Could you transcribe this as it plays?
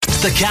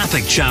The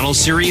Catholic Channel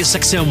Sirius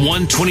XM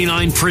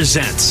 129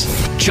 presents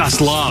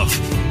Just Love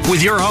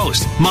with your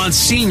host,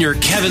 Monsignor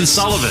Kevin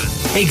Sullivan,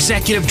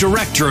 Executive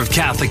Director of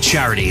Catholic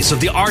Charities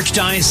of the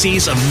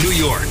Archdiocese of New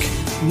York.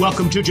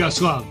 Welcome to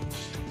Just Love.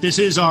 This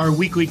is our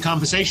weekly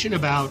conversation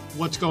about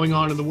what's going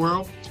on in the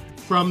world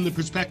from the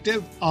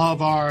perspective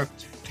of our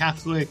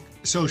Catholic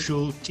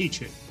social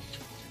teaching.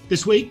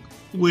 This weekend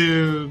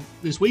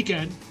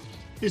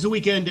is the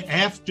weekend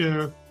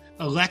after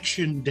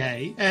Election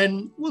Day,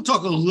 and we'll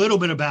talk a little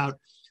bit about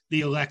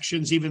the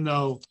elections, even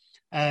though,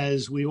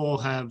 as we all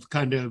have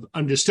kind of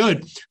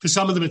understood, for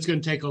some of them it's going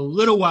to take a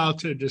little while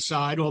to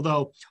decide,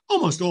 although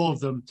almost all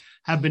of them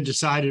have been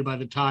decided by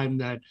the time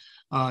that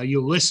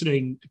you're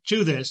listening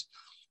to this.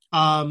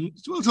 So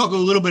we'll talk a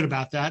little bit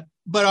about that,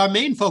 but our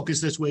main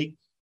focus this week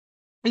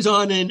is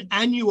on an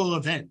annual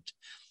event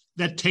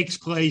that takes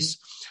place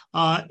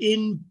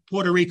in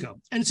Puerto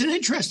Rico. And it's an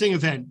interesting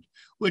event,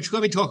 which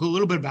let me talk a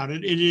little bit about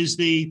it. It is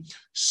the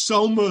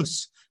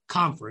Somos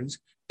Conference,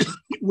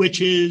 which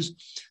is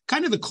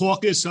kind of the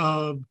caucus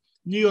of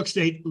New York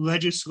State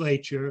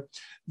legislature,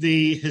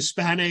 the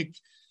Hispanic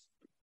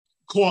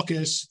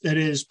caucus that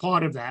is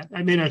part of that.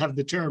 I may not have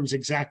the terms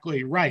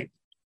exactly right,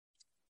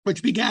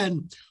 which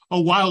began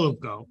a while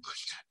ago.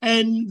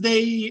 And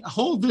they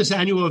hold this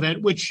annual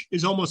event, which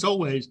is almost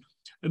always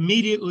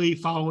immediately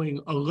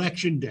following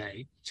Election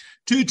Day,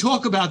 to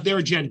talk about their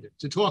agenda,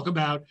 to talk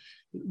about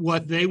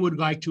what they would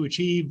like to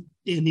achieve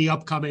in the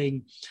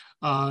upcoming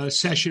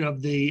session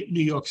of the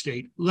New York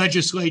State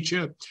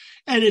legislature.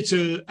 And it's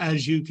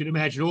as you can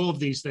imagine, all of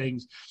these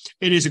things,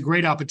 it is a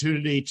great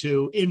opportunity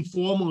to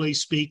informally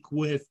speak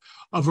with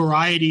a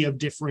variety of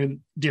different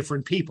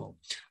people.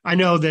 I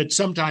know that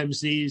sometimes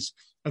these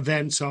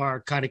events are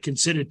kind of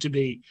considered to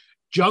be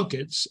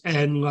junkets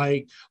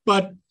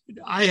but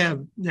I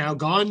have now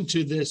gone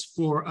to this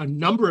for a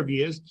number of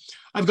years.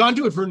 I've gone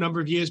to it for a number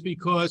of years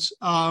because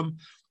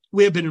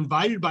we have been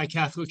invited by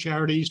Catholic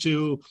Charities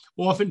to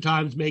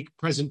oftentimes make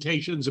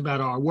presentations about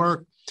our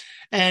work.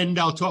 And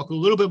I'll talk a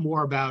little bit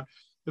more about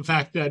the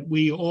fact that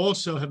we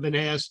also have been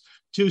asked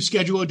to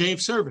schedule a day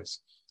of service,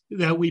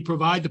 that we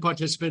provide the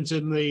participants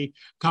in the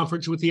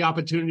conference with the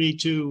opportunity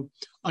to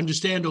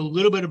understand a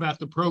little bit about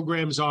the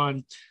programs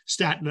on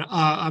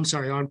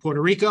on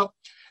Puerto Rico,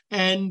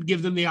 and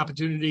give them the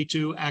opportunity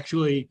to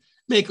actually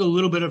make a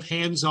little bit of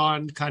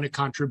hands-on kind of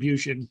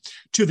contribution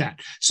to that.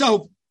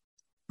 So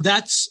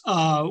that's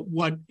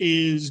what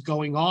is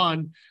going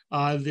on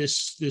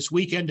this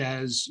weekend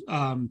as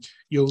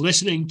you're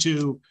listening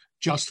to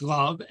Just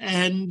Love.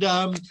 And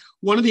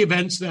one of the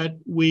events that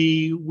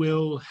we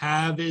will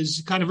have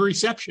is kind of a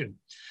reception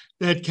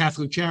that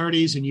Catholic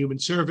Charities and Human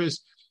Service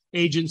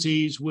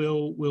agencies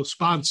will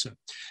sponsor.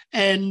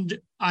 And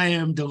I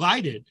am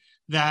delighted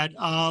that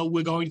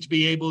we're going to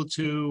be able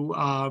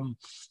to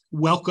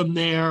welcome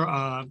there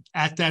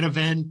at that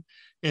event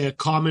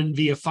Carmen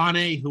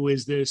Villafane, who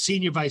is the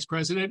Senior Vice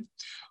President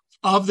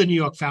of the New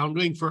York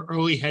Foundling for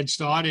Early Head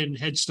Start and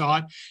Head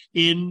Start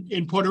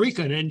in Puerto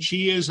Rico. And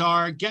she is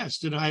our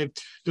guest. And I'm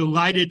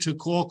delighted to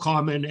call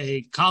Carmen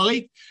a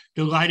colleague,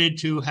 delighted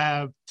to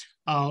have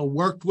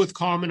worked with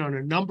Carmen on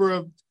a number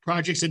of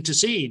projects and to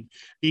see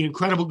the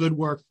incredible good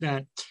work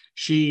that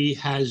she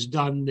has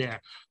done there.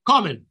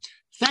 Carmen,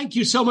 thank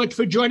you so much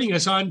for joining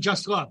us on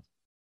Just Love.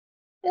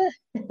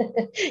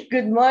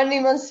 Good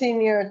morning,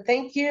 Monsignor.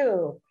 Thank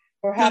you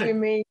for having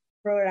me in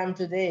the program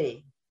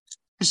today.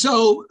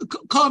 So,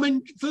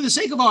 Carmen, for the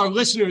sake of our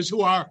listeners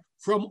who are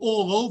from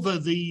all over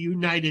the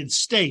United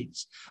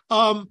States,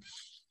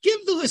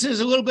 give the listeners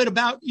a little bit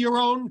about your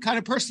own kind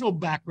of personal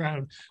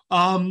background.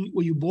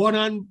 Were you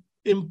born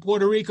in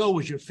Puerto Rico?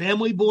 Was your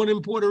family born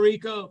in Puerto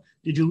Rico?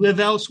 Did you live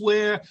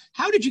elsewhere?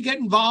 How did you get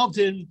involved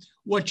in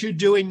what you're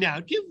doing now?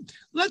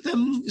 Let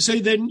them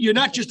say then you're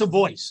not just a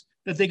voice,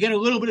 that they get a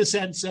little bit of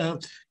sense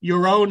of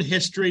your own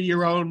history,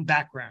 your own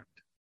background.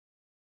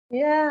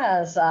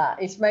 Yes,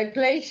 it's my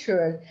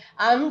pleasure.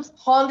 I'm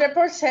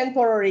 100%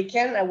 Puerto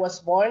Rican. I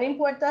was born in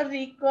Puerto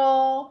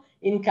Rico,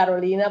 in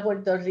Carolina,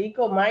 Puerto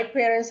Rico. My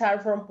parents are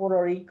from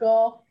Puerto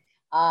Rico.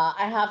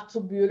 I have two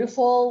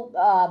beautiful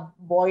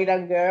boy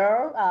and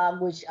girl,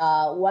 which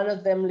one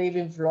of them live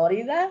in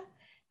Florida.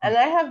 And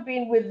I have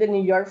been with the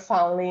New York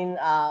Foundling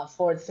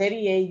for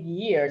 38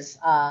 years,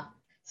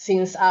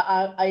 since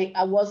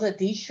I was a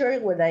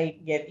teacher when I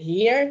get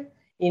here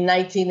in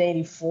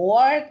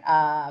 1984.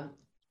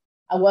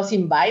 I was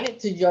invited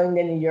to join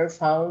the New York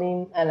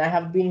Foundling, and I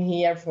have been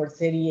here for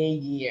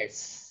 38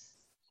 years.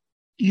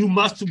 You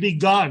must have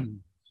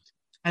begun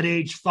at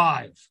age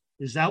 5.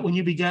 Is that when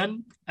you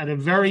began? At a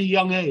very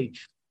young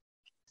age?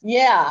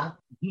 Yeah.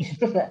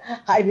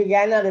 I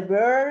began at a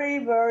very,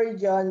 very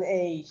young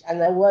age,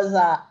 and I was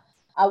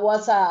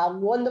a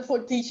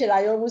wonderful teacher.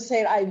 I always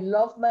say I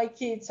love my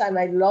kids, and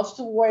I love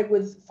to work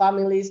with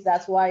families.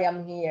 That's why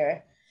I'm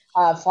here,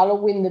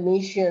 following the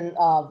mission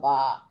of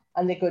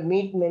and the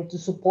commitment to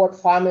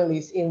support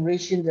families in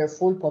reaching their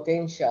full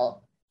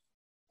potential.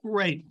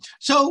 Great.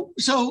 So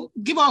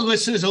give our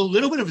listeners a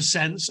little bit of a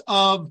sense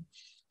of,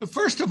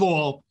 first of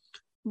all,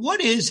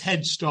 what is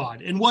Head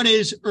Start and what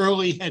is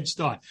Early Head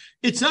Start?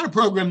 It's not a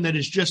program that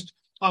is just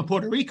on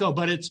Puerto Rico,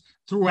 but it's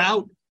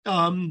throughout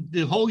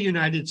the whole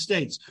United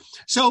States.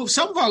 So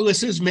some of our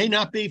listeners may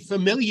not be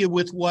familiar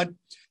with what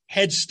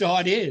Head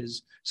Start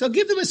is. So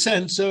give them a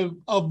sense of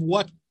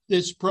what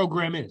this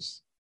program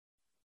is.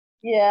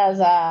 Yes,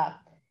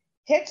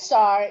 Head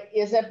Start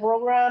is a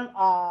program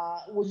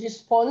which is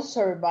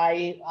sponsored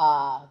by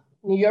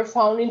New York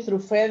Founding through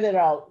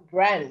federal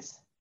grants.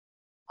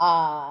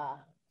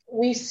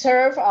 We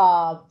serve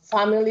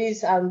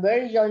families and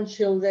very young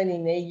children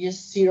in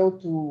ages 0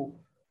 to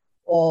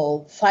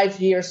 5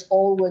 years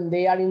old when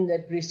they are in the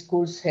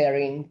preschool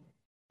setting.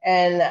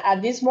 And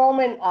at this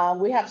moment,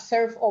 we have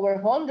served over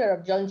 100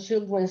 of young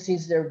children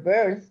since their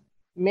birth.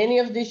 Many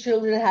of these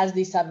children have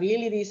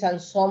disabilities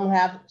and some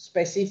have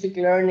specific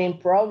learning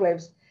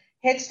problems.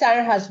 Head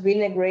Start has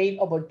been a great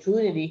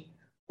opportunity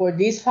for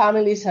these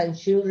families and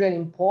children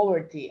in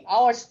poverty.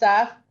 Our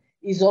staff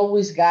is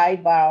always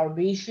guided by our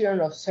vision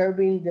of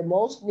serving the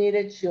most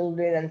needed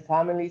children and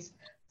families,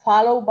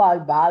 followed by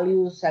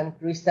values and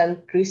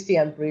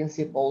Christian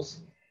principles.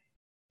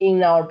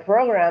 In our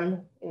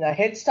program, in our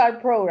Head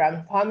Start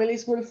program,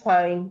 families will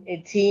find a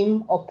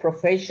team of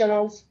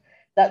professionals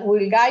that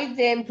will guide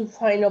them to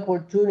find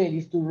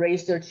opportunities to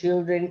raise their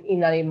children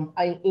in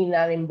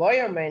an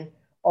environment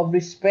of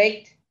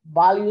respect,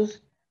 values,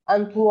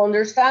 and to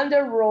understand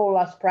their role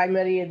as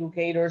primary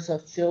educators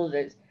of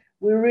children.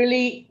 We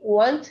really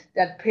want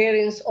that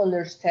parents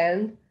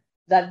understand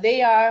that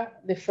they are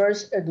the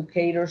first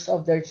educators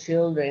of their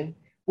children.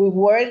 We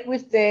work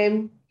with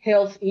them,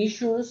 health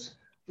issues,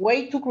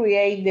 way to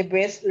create the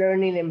best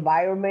learning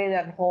environment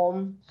at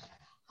home,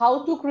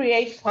 how to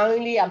create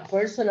family and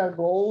personal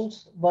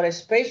goals, but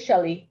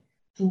especially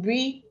to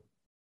be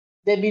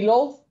the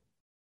beloved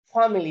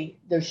family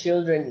their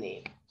children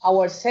need.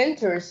 Our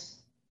centers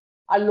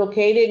are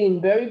located in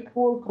very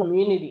poor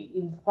community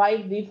in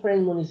 5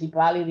 different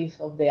municipalities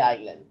of the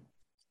island.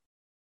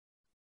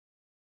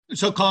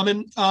 So,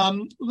 Carmen,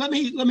 let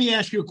me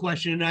ask you a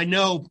question, and I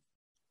know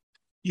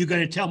you're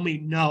going to tell me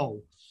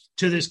no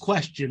to this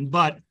question,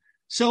 but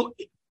so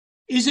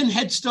isn't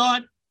Head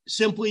Start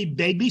simply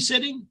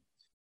babysitting?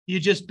 You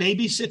just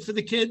babysit for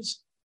the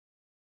kids?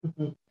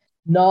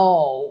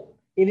 No,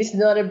 it is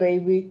not a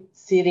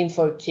babysitting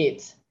for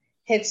kids.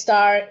 Head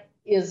Start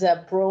is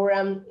a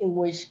program in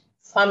which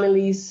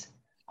families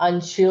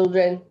and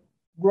children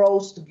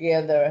grows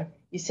together.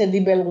 It's a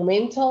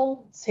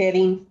developmental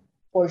setting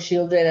for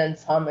children and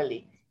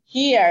family.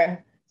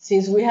 Here,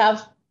 since we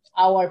have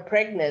our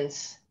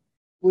pregnants,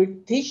 we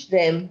teach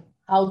them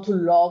how to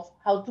love,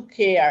 how to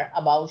care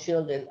about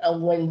children.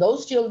 And when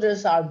those children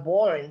are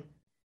born,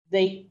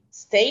 they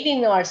stay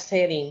in our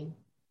setting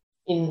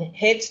in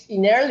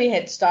early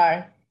Head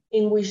Start,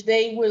 in which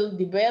they will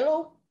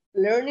develop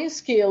learning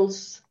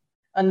skills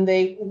and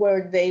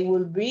where they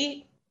will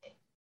be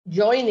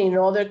joining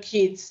other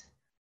kids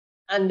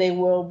and they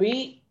will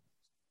be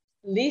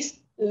least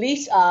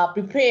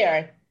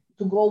prepared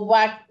to go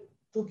back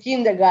to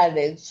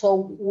kindergarten.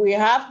 So we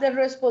have the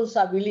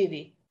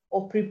responsibility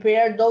of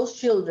prepare those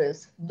children,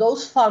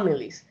 those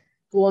families,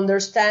 to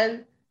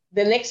understand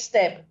the next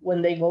step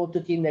when they go to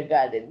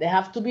kindergarten. They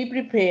have to be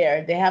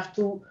prepared. They have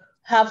to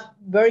have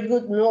very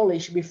good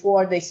knowledge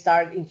before they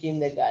start in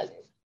kindergarten.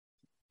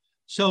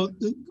 So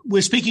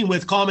we're speaking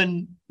with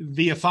Carmen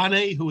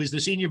Villafane, who is the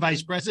Senior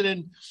Vice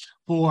President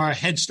for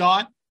Head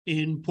Start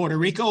in Puerto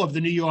Rico of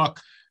the New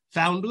York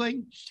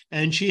Foundling.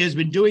 And she has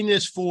been doing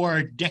this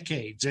for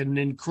decades and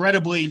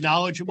incredibly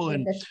knowledgeable.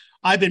 And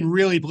I've been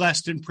really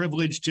blessed and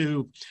privileged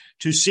to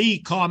see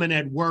Carmen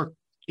at work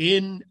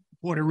in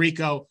Puerto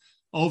Rico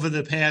over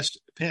the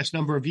past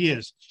number of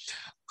years.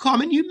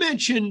 Carmen, you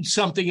mentioned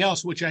something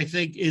else, which I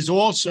think is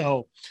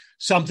also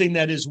something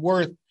that is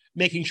worth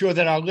making sure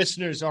that our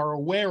listeners are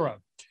aware of.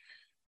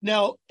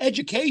 Now,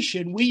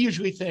 education, we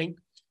usually think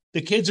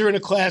the kids are in a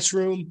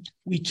classroom,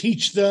 we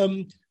teach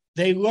them,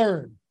 they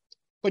learn.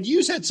 But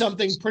you said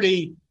something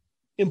pretty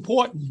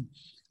important,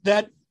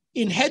 that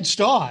in Head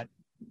Start,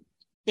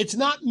 it's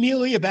not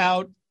merely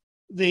about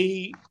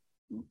the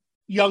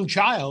young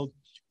child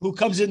who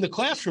comes in the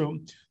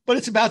classroom, but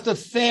it's about the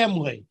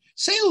family.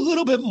 Say a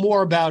little bit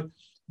more about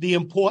the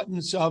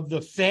importance of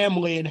the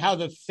family and how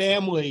the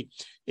family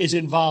is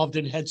involved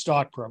in Head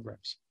Start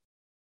programs.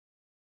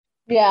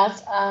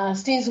 Yes,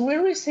 since we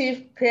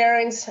receive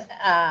parents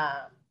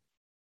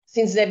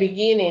since the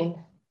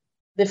beginning,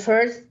 the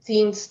first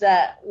things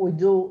that we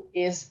do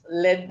is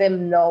let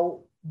them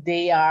know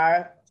they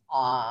are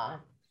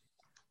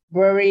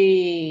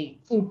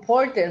very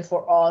important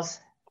for us.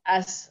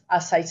 As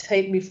I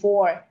said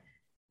before,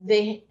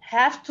 they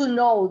have to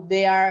know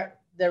they are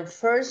their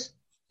first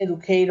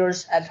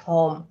educators at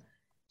home.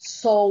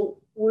 So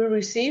we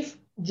receive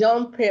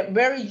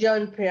very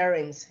young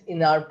parents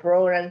in our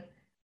program,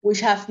 which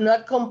have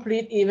not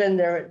completed even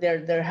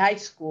their high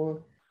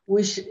school,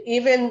 which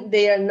even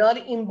they are not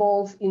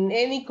involved in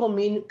any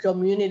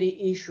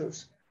community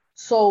issues.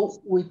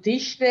 So we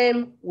teach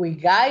them, we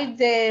guide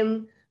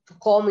them to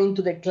come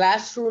into the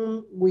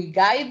classroom, we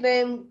guide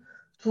them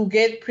to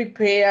get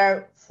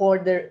prepared for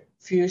their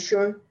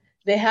future,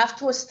 they have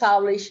to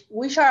establish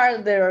which are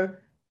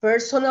their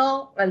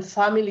personal and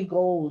family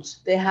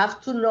goals. They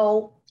have to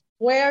know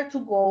where to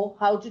go,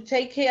 how to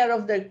take care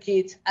of their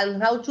kids,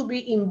 and how to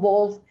be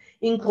involved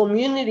in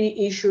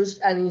community issues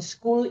and in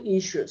school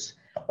issues.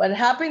 What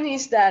happens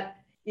is that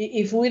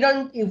if we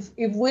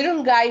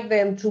don't guide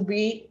them to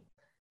be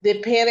the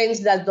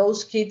parents that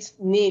those kids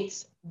need,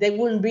 they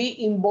won't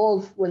be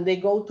involved when they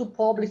go to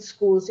public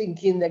schools in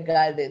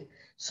kindergarten.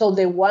 So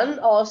they want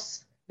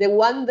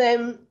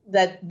them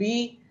that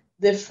be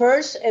the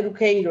first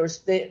educators,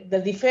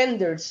 the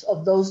defenders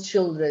of those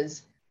children.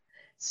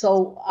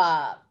 So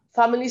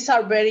families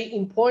are very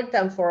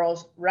important for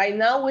us. Right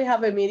now we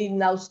have a meeting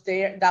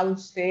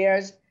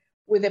downstairs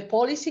with a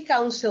policy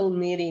council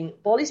meeting.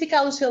 Policy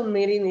council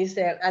meeting is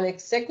an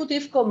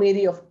executive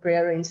committee of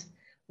parents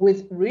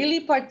which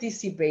really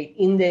participate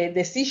in the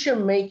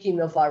decision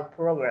making of our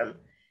program.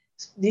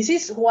 This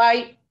is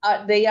why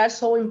they are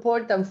so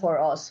important for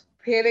us.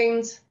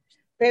 Parents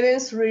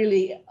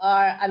really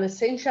are an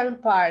essential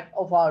part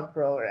of our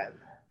program.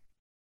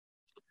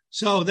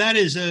 So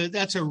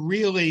that's a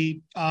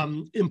really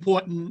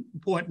important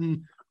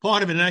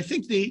part of it. And I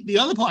think the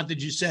other part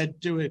that you said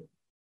to it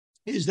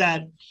is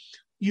that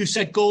you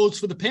set goals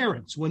for the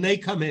parents when they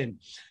come in.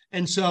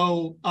 And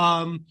so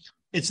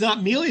it's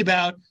not merely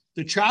about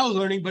the child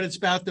learning, but it's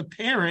about the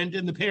parent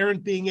and the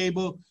parent being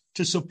able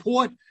to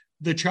support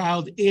the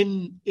child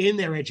in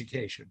their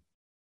education.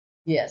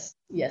 Yes.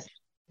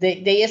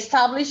 They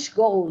establish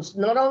goals,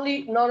 not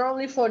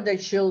only for their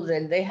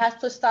children. They have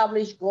to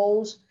establish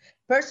goals,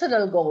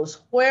 personal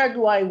goals. Where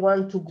do I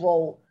want to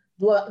go?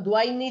 Do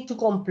I need to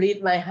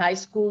complete my high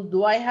school?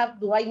 Do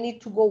I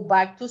need to go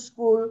back to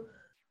school?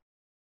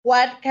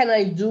 What can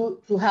I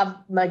do to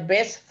have my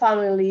best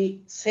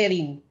family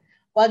setting?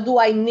 What do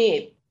I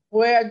need?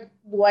 Where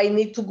do I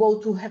need to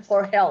go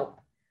for help?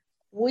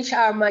 Which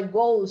are my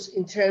goals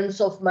in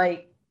terms of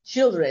my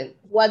children?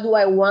 What do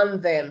I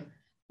want them?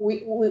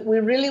 We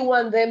really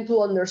want them to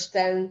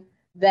understand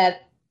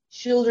that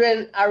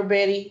children are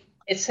very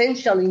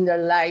essential in their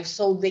lives.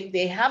 So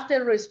they have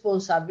the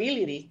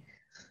responsibility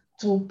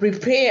to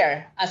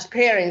prepare as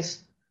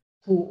parents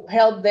to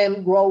help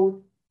them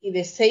grow in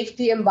a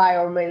safety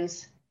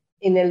environments,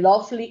 in a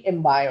lovely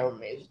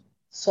environment.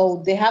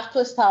 So they have to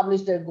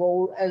establish their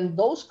goal, and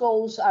those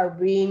goals are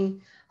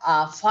being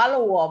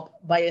followed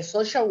up by a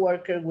social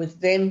worker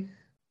with them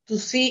to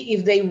see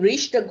if they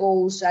reach the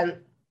goals and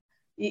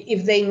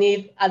if they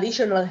need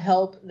additional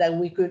help that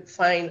we could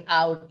find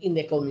out in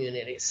the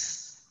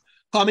communities.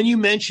 Carmen, you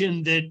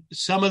mentioned that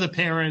some of the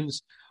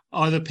parents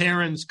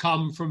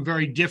come from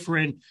very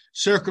different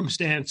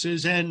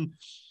circumstances, and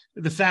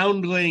the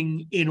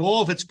Foundling in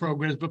all of its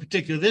programs, but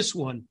particularly this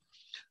one,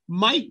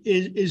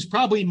 is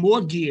probably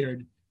more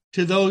geared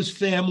to those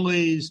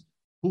families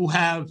who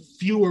have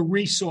fewer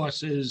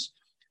resources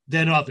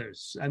than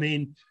others. I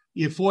mean,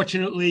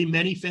 fortunately,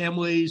 many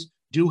families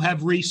do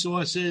have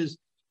resources.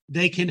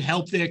 They can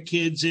help their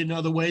kids in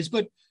other ways,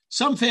 but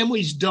some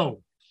families don't.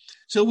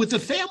 So with the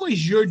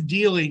families you're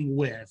dealing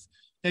with,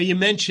 now you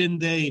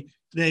mentioned they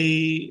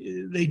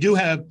do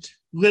have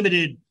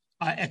limited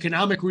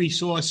economic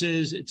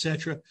resources, et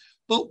cetera.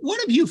 But what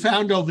have you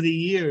found over the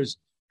years,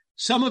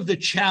 some of the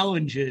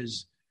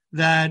challenges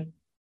that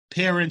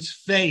parents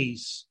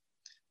face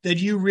that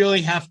you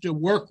really have to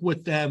work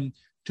with them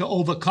to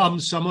overcome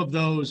some of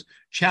those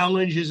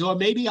challenges or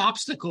maybe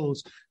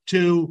obstacles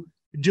to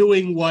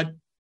doing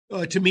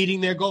to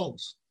meeting their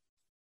goals?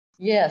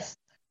 Yes.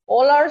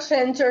 All our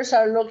centers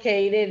are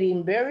located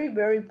in very,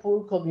 very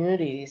poor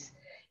communities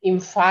in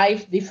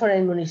 5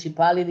 different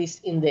municipalities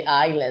in the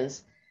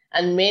islands.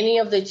 And many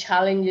of the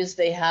challenges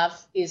they have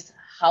is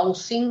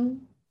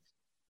housing.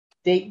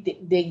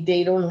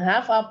 They don't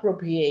have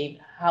appropriate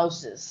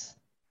houses.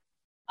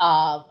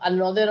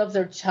 Another of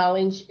their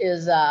challenge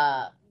is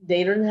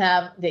they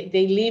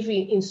live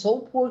in so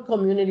poor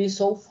communities,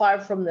 so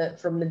far from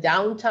the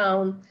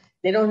downtown.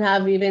 They don't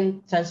have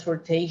even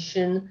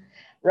transportation.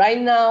 Right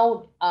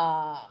now,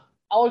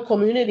 our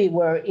community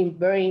were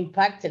very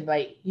impacted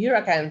by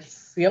Hurricane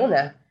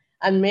Fiona,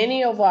 and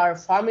many of our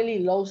family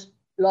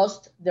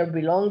lost their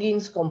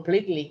belongings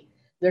completely.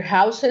 Their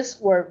houses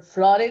were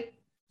flooded.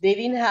 They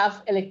didn't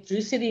have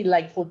electricity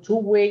like for 2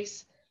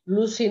 weeks,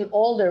 losing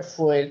all their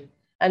food.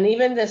 And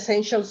even the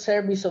essential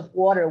service of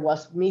water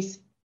was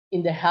missed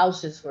in the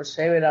houses for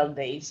several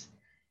days.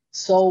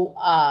 So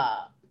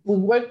we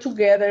worked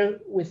together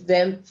with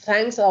them,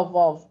 thanks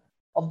of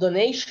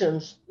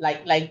donations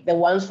like the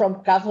ones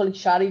from Catholic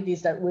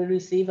Charities that we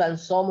receive and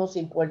Somos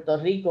in Puerto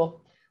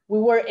Rico. We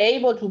were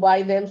able to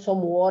buy them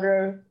some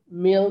water,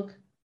 milk,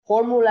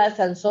 formulas,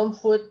 and some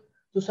food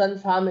to some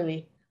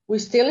family. We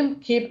still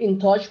keep in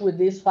touch with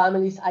these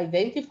families,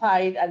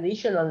 identified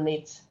additional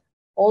needs.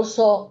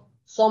 Also,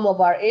 some of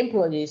our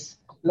employees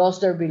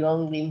lost their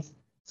belongings.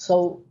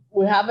 So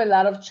we have a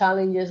lot of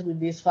challenges with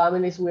these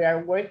families.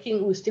 We're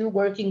still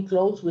working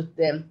close with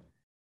them.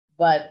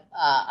 But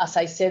as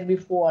I said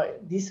before,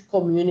 these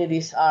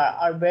communities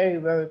are very,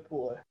 very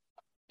poor.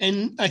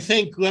 And I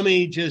think, let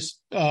me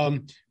just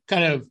kind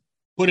of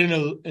put in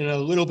a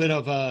little bit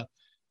of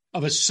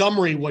a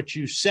summary. What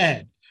you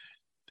said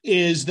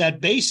is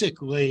that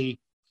basically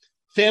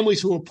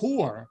families who are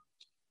poor,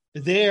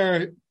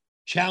 their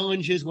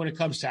challenges when it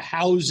comes to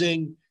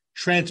housing,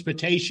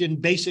 transportation,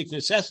 basic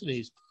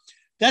necessities,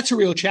 that's a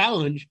real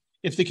challenge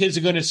if the kids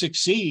are going to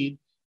succeed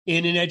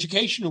in an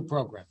educational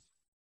program.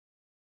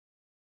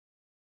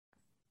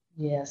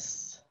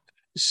 Yes.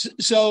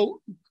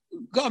 So,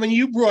 I mean,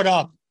 you brought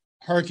up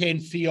Hurricane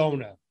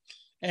Fiona,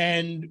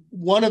 and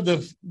one of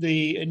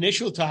the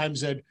initial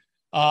times that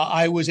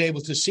I was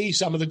able to see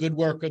some of the good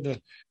work of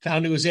the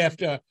founding was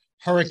after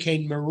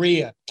Hurricane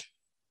Maria.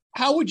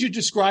 How would you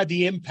describe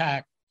the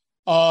impact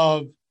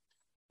of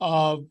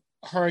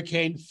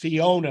Hurricane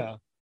Fiona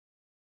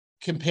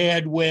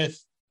compared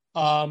with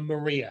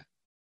Maria?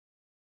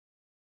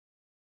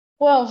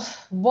 Well,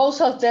 both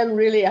of them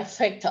really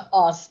affect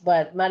us,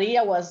 but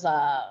Maria was,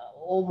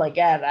 oh my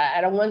God,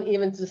 I don't want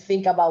even to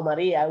think about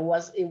Maria. It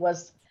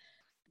was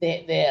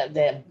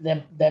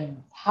the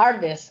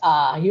hardest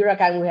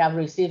hurricane we have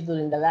received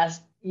during the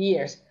last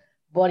years.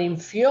 But in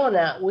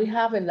Fiona, we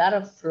have a lot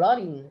of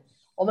flooding.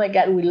 Oh my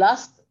God,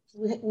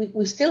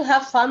 we still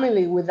have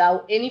family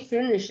without any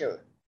furniture.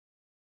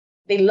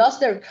 They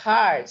lost their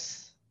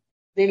cars.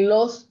 They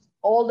lost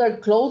all their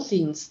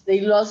clothing.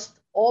 They lost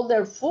all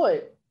their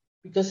food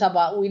because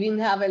we didn't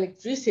have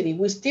electricity.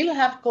 We still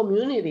have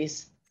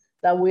communities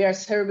that we are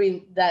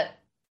serving that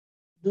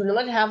do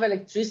not have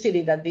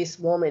electricity at this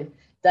moment,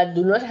 that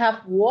do not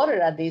have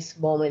water at this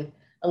moment.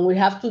 And we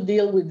have to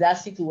deal with that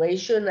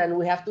situation, and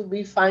we have to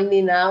be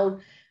finding out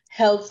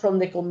help from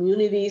the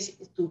communities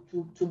to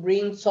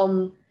bring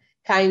some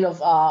kind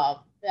of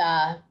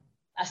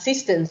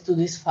assistance to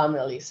these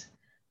families.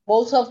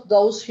 Both of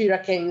those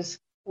hurricanes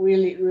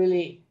really,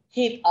 really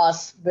hit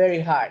us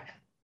very hard.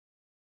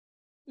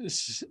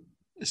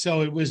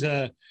 So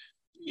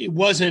it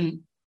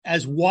wasn't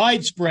as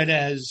widespread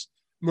as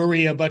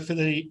Maria, but for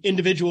the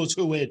individuals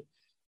who it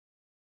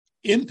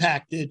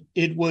impacted,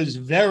 it was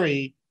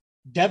very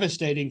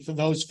devastating for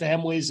those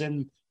families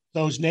and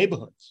those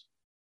neighborhoods.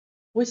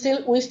 We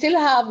still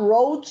have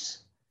roads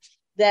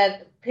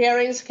that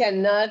parents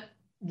cannot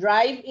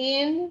drive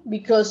in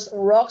because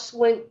rocks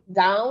went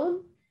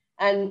down,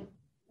 and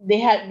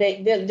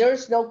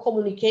there's no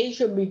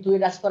communication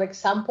between us. For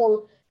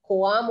example,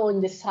 Coamo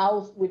in the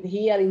south with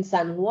here in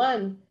San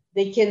Juan,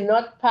 they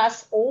cannot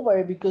pass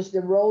over because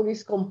the road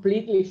is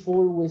completely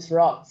full with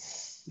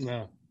rocks.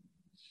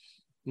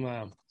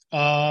 Wow.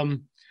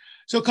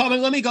 So,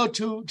 Carmen, let me go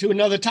to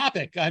another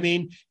topic. I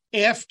mean,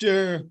 at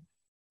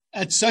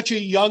such a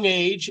young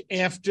age,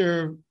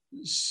 after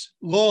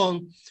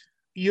long,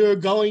 you're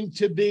going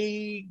to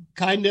be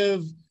kind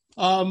of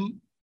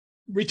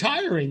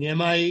retiring.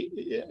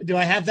 Do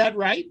I have that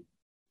right?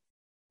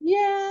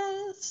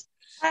 Yes.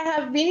 I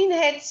have been in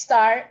Head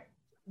Start,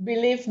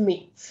 believe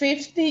me,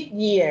 50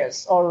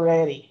 years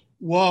already.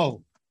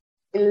 Whoa.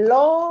 A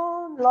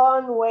long,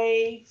 long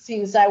way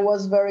since I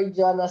was very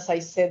young, as I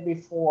said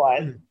before.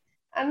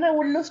 And I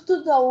would love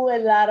to do a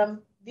lot of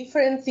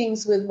different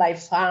things with my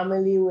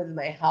family, with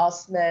my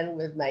husband,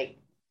 with my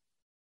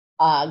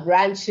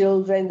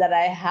grandchildren that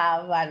I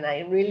have. And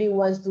I really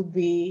want to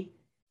be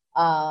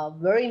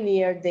very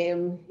near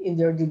them in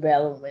their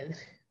development.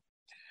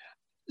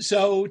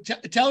 So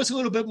tell us a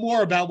little bit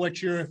more about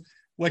what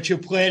you're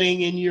planning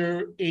in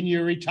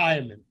your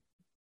retirement.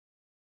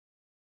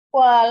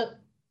 Well,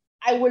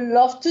 I would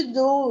love to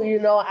do,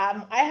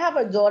 I have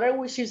a daughter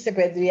which is a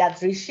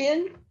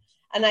pediatrician,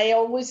 and I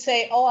always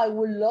say, I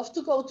would love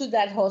to go to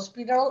that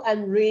hospital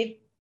and read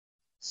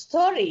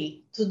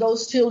story to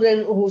those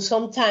children who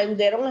sometimes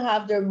they don't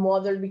have their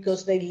mother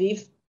because they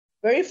live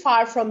very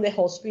far from the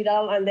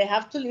hospital, and they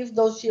have to leave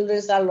those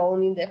children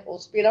alone in the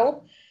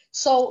hospital.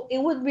 So it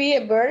would be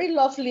a very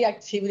lovely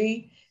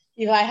activity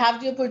if I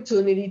have the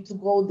opportunity to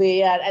go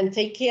there and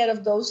take care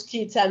of those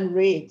kids and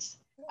read.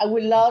 I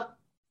would love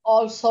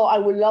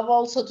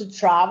also to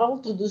travel,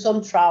 to do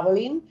some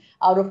traveling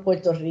out of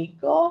Puerto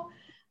Rico.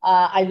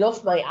 I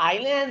love my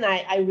island.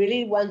 I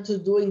really want to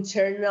do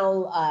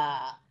internal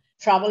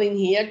traveling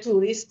here,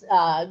 tourists,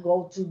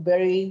 go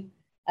to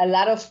a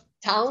lot of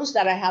towns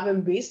that I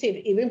haven't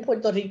visited. Even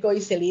Puerto Rico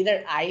is a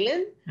little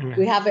island. Mm-hmm.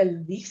 We have a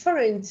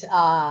different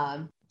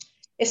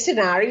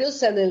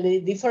scenarios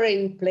and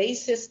different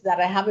places that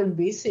I haven't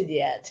visited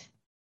yet.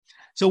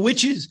 So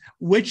do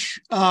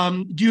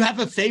you have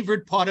a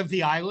favorite part of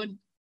the island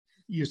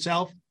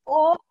yourself?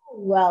 Oh,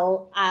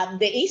 well,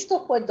 the east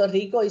of Puerto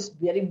Rico is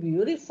very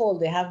beautiful.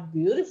 They have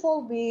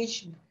beautiful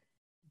beach,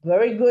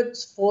 very good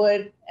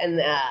food.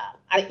 And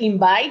I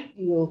invite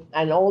you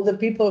and all the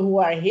people who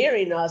are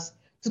hearing us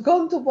to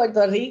come to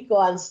Puerto Rico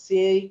and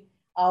see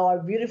our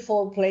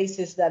beautiful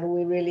places that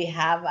we really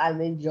have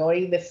and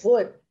enjoy the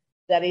food.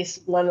 That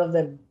is one of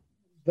the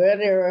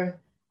better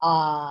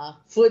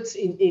foods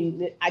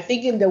I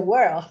think in the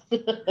world.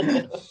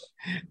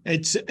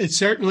 It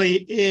certainly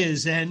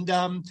is. And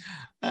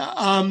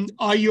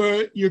are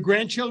your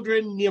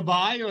grandchildren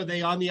nearby? Are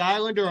they on the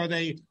island or are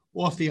they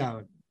off the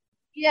island?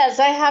 Yes,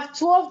 I have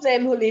two of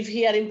them who live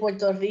here in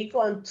Puerto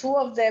Rico and two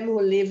of them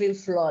who live in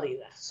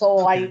Florida.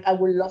 So Okay. I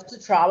would love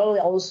to travel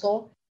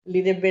also a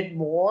little bit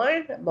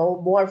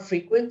more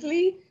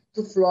frequently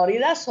to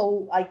Florida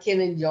so I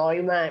can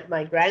enjoy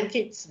my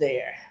grandkids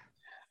there.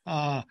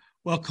 Uh,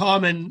 well,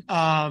 Carmen,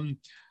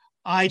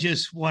 I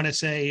just want to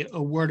say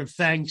a word of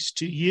thanks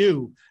to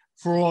you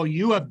for all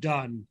you have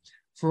done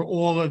for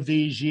all of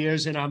these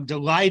years. And I'm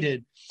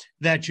delighted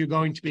that you're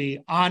going to be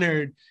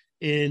honored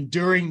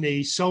during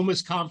the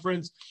SOMAS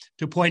conference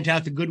to point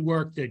out the good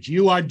work that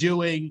you are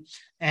doing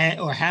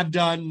or have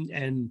done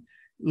and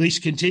at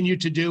least continue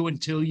to do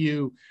until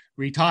you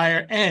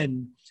retire,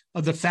 and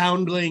of the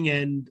foundling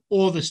and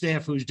all the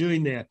staff who's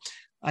doing there.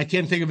 I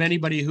can't think of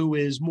anybody who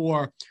is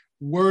more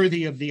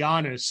worthy of the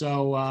honor.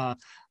 So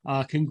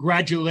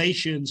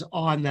congratulations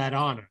on that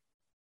honor.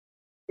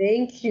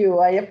 Thank you.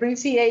 I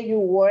appreciate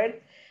your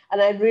work.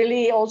 And I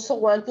really also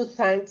want to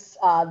thank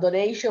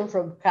donation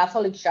from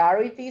Catholic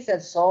Charities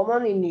at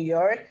Solomon in New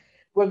York.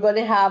 We're going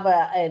to have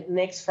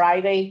next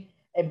Friday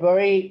a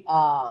very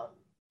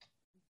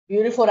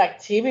beautiful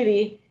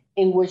activity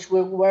in which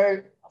we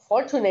were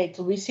fortunate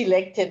to be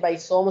selected by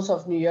Somos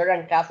of New York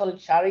and Catholic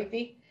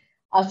Charity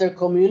as their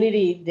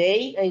community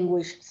day, in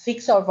which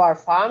 6 of our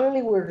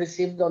family will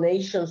receive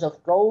donations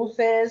of clothes,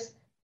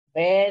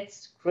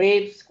 beds,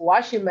 cribs,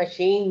 washing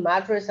machine,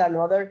 mattress, and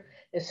other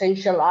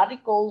essential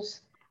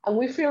articles. And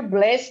we feel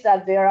blessed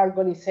that there are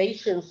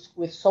organizations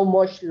with so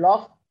much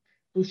love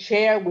to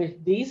share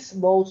with these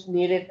most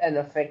needed and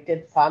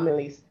affected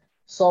families.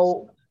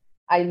 So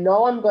I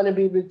know I'm going to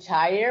be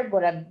retired,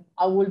 but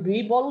I will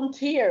be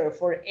volunteer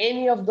for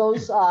any of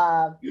those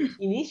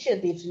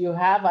initiatives you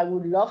have. I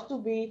would love to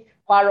be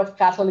part of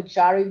Catholic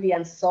Charity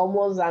and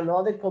Somos and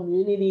other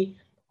community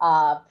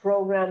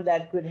program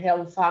that could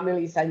help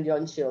families and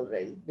young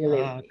children,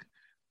 believe me.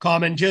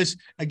 Carmen, just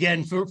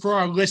again for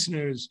our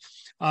listeners,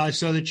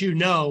 so that you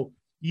know,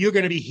 you're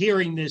going to be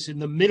hearing this in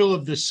the middle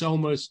of the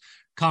SOMAS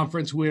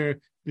conference where,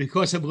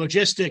 because of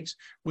logistics,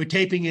 we're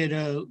taping it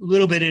a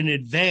little bit in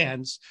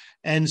advance.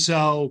 And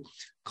so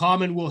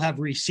Carmen will have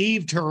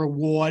received her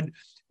award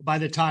by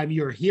the time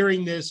you're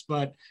hearing this,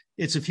 but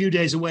it's a few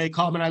days away.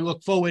 Carmen, I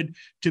look forward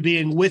to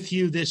being with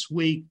you this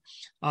week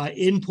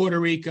in Puerto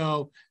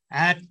Rico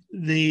at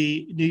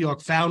the New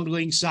York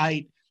Foundling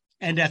site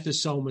and at the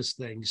SOMAS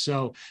thing.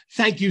 So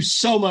thank you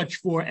so much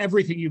for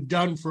everything you've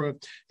done for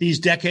these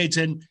decades.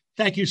 And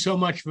thank you so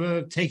much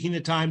for taking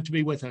the time to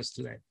be with us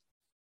today.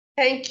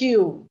 Thank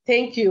you.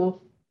 Thank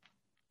you.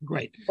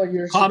 Great. For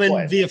your Carmen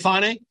support.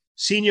 Villafane,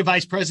 Senior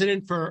Vice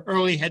President for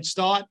Early Head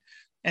Start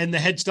and the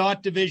Head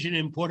Start Division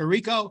in Puerto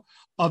Rico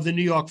of the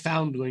New York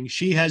Foundling.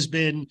 She has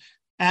been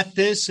at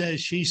this, as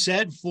she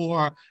said,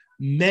 for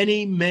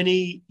many,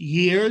 many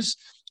years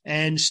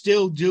and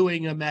still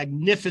doing a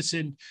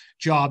magnificent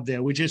job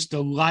there. We're just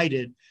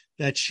delighted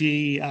that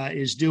she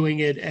is doing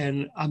it.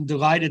 And I'm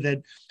delighted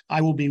that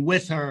I will be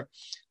with her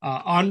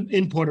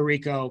in Puerto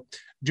Rico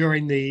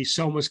during the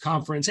SOMAS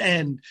conference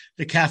and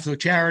the Catholic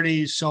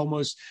Charities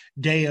SOMAS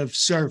Day of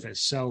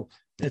Service. So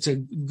that's a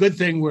good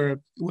thing.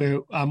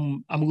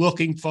 I'm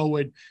looking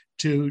forward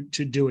to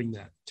doing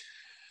that.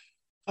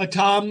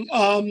 Tom,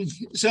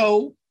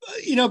 so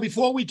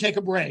before we take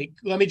a break,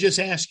 let me just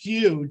ask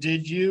you: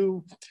 Did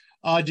you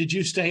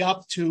stay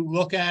up to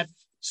look at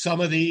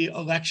some of the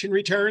election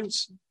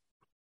returns?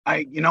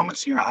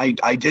 Monsieur,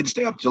 I did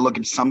stay up to look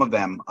at some of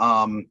them.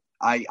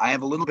 I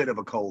have a little bit of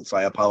a cold, so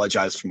I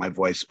apologize for my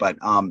voice, but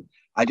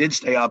I did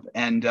stay up,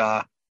 and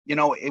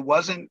it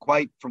wasn't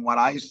quite, from what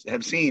I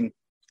have seen,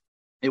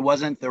 it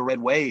wasn't the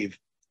red wave.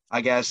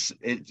 I guess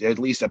it at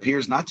least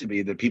appears not to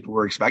be that people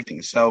were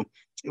expecting. So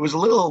it was a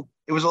little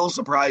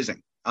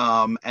surprising.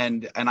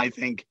 And I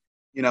think,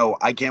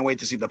 I can't wait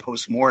to see the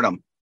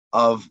postmortem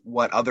of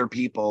what other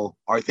people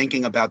are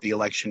thinking about the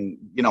election,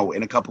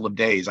 in a couple of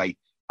days. I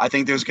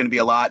think there's going to be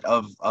a lot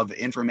of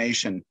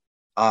information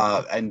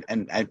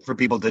and for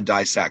people to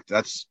dissect.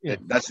 That's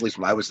at least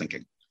what I was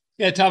thinking.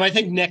 Yeah, Tom, I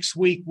think next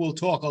week we'll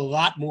talk a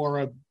lot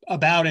more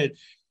about it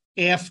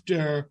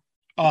after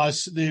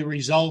the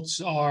results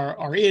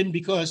are in,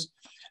 because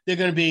they're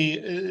going to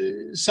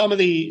be some of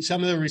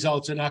the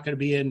results are not going to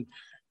be in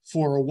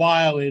for a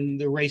while in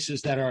the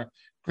races that are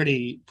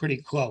pretty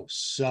close.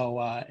 So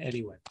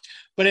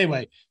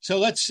anyway, so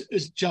let's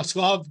just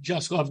love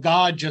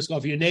God, just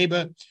love your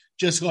neighbor,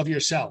 just love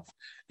yourself.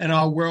 And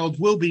our world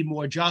will be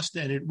more just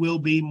and it will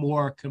be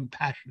more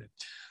compassionate.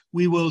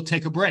 We will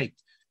take a break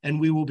and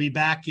we will be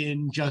back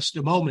in just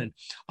a moment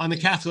on the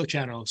Catholic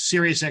Channel,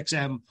 Sirius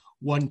XM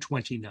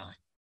 129.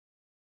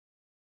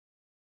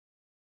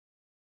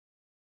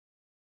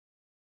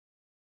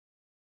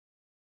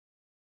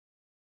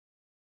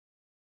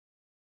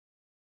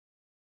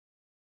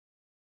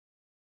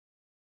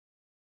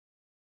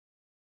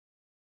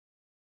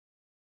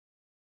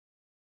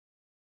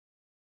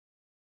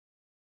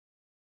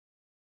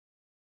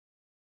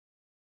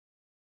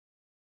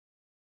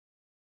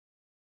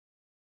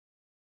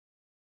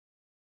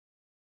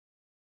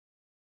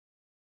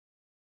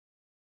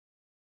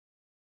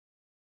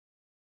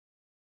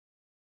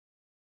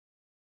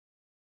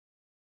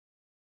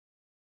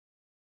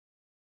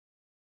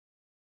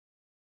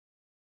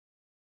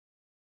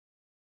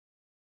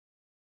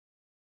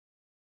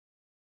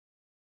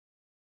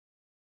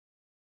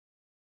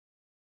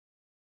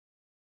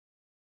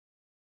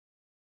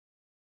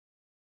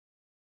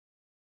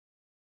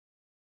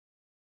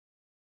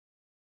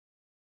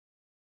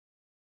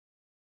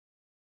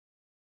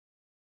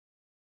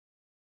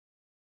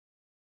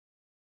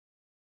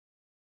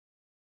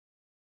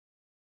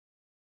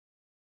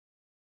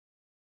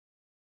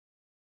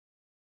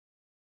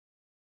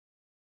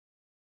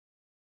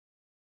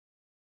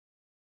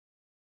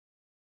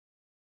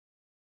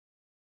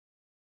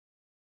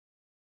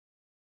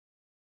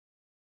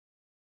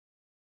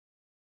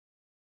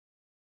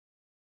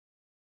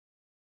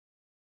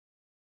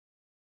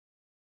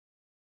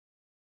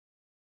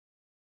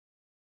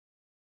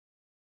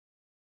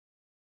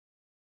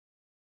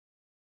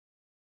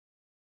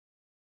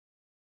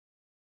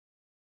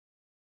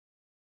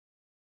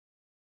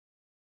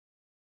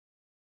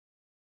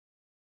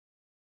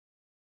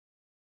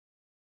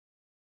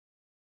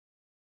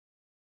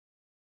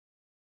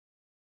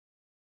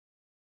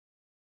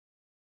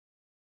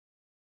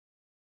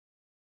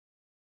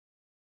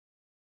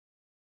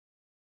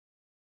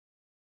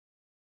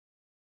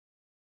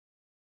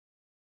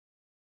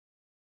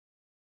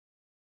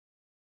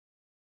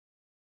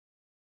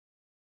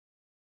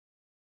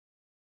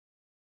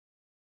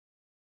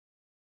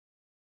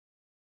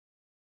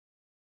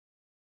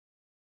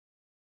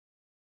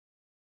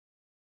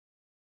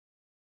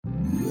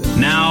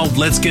 Now,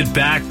 let's get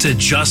back to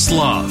Just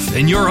Love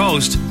and your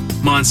host,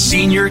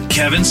 Monsignor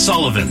Kevin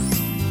Sullivan.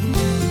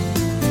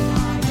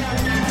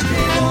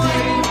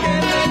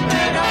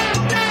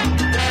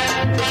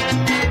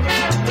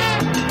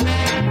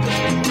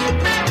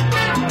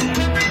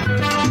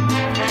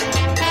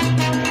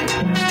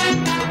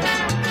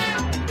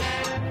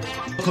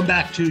 Welcome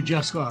back to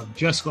Just Love,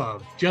 Just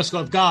Love, Just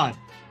Love God,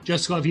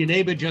 Just Love your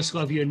neighbor, just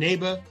love your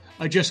neighbor,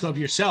 or just love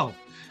yourself.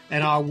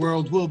 And our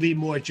world will be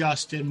more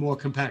just and more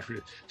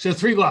compassionate. So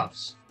 3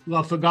 loves: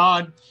 love for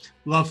God,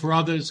 love for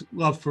others,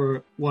 love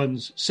for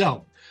one's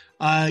self.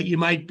 You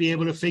might be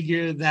able to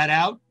figure that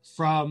out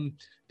from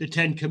the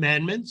 10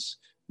 Commandments,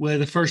 where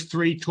the first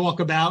 3 talk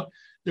about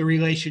the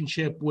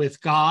relationship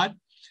with God.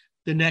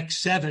 The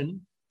next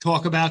 7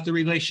 talk about the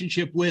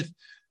relationship with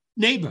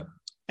neighbor.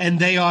 And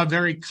they are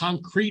very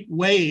concrete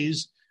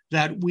ways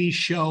that we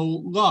show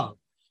love.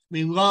 I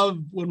mean, love,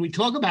 when we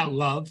talk about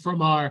love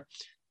from our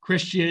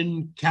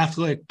Christian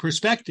Catholic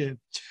perspective,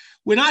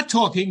 we're not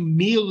talking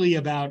merely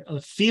about a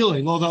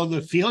feeling, although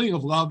the feeling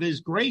of love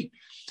is great.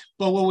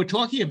 But what we're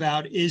talking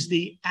about is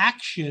the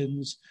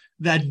actions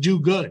that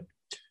do good.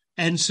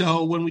 And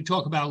so when we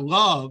talk about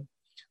love,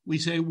 we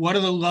say, what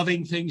are the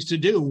loving things to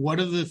do? What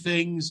are the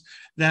things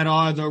that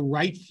are the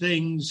right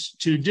things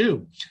to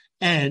do?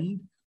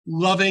 And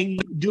loving,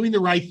 doing the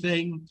right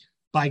thing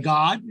by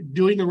God,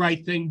 doing the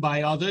right thing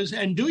by others,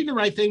 and doing the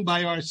right thing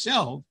by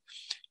ourselves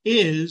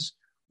is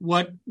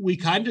what we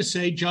kind of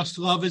say just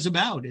love is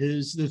about,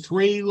 is the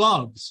 3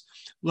 loves: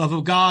 love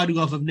of God,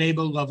 love of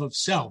neighbor, love of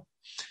self.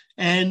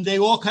 And they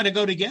all kind of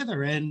go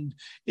together. And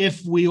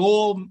if we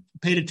all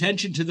paid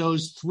attention to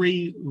those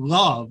 3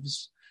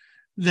 loves,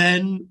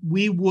 then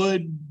we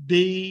would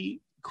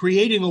be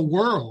creating a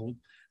world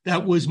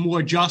that was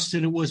more just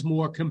and it was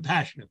more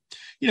compassionate.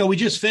 You know, we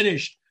just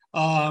finished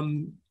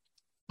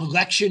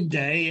election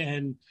day,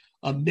 and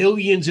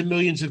millions and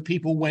millions of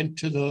people went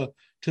to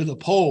the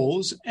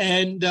polls.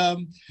 And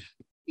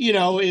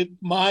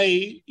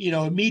my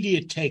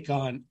immediate take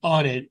on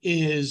it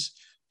is,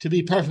 to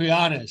be perfectly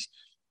honest,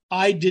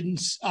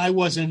 I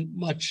wasn't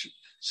much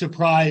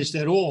surprised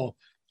at all,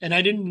 and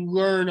I didn't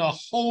learn a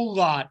whole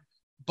lot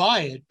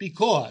by it,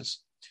 because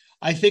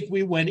I think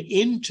we went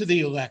into the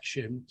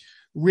election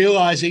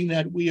realizing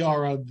that we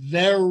are a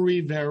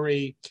very,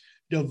 very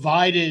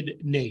divided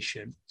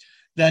nation,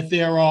 that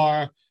there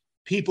are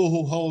people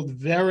who hold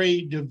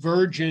very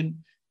divergent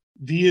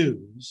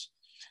views.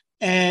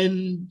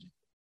 And,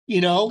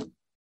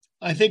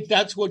 I think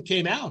that's what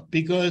came out,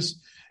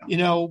 because,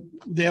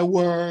 there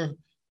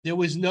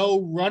was no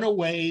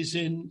runaways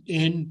in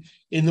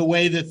the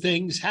way that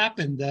things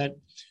happened, that,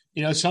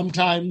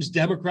 sometimes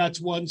Democrats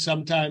won,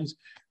 sometimes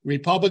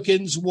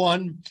Republicans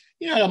won.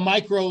 At a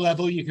micro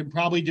level, you can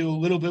probably do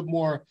a little bit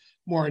more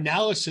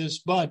analysis,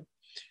 but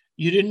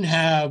you didn't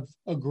have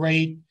a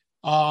great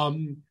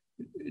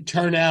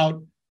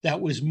turnout that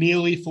was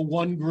merely for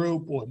one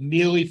group or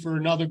merely for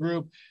another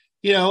group,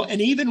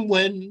 and even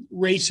when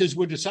races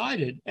were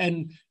decided,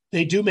 and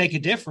they do make a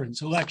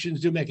difference,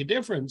 elections do make a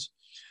difference,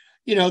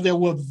 there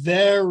were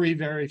very,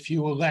 very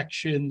few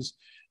elections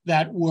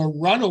that were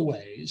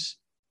runaways,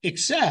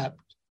 except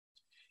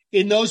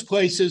in those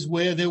places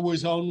where there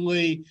was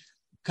only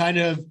kind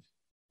of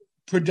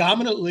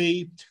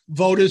predominantly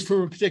voters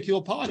for a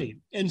particular party.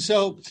 And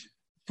so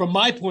from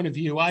my point of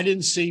view, I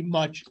didn't see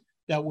much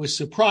that was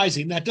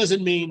surprising. That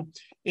doesn't mean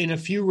in a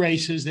few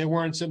races there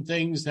weren't some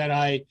things that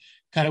I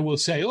kind of will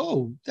say,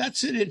 oh,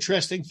 that's an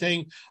interesting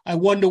thing. I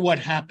wonder what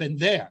happened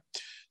there.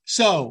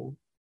 So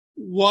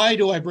why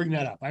do I bring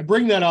that up? I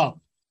bring that up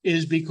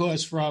is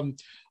because from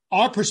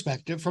our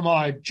perspective, from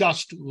our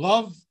just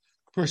love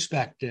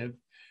perspective,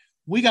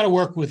 we got to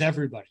work with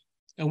everybody.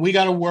 And we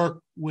got to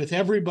work with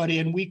everybody.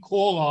 And we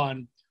call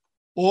on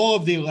all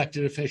of the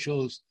elected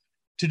officials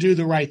to do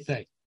the right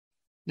thing.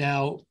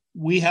 Now,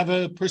 we have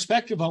a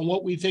perspective on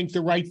what we think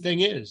the right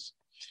thing is.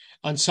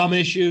 On some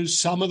issues,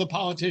 some of the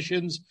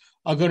politicians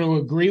are going to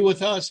agree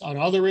with us. On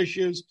other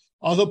issues,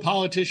 other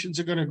politicians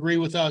are going to agree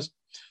with us.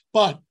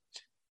 But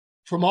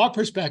from our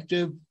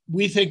perspective,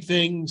 we think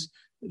things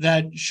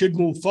that should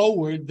move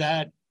forward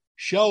that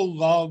show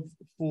love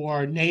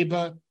for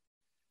neighbor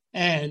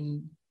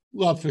and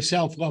love for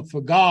self, love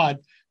for God,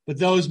 but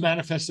those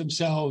manifest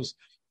themselves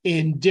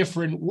in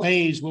different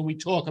ways when we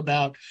talk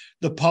about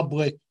the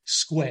public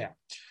square.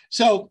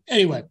 So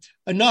anyway,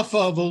 enough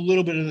of a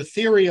little bit of the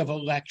theory of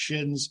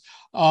elections.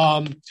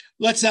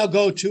 Let's now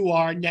go to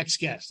our next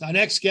guest. Our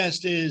next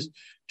guest is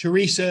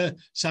Teresa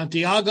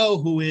Santiago,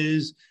 who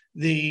is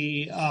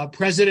the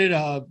president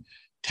of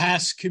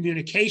Task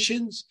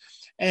Communications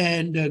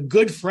and a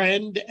good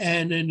friend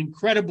and an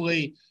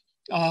incredibly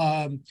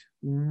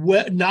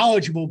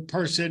knowledgeable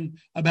person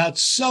about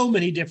so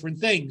many different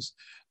things.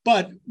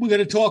 But we're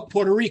going to talk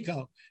Puerto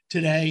Rico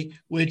today,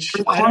 which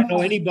I don't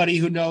know anybody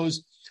who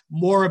knows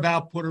more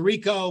about Puerto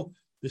Rico,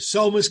 the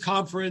SOMAS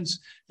conference,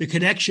 the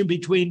connection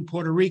between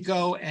Puerto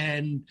Rico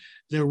and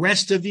the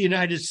rest of the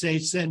United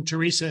States than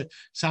Teresa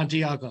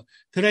Santiago.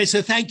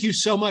 Teresa, thank you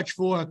so much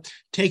for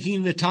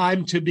taking the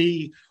time to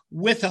be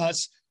with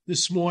us.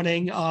 this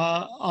morning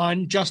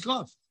on Just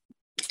Love.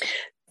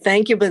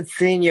 Thank you,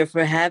 Monsignor,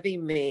 for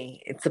having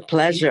me. It's a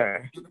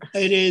pleasure.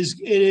 It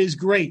is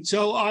great.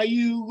 So are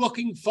you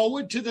looking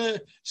forward to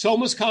the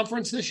SOMAS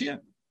conference this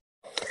year?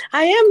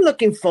 I am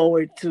looking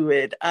forward to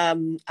it.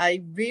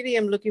 I really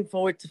am looking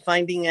forward to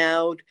finding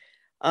out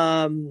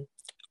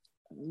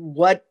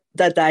what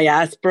the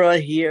diaspora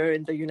here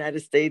in the United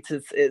States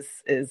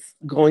is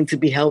going to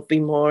be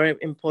helping more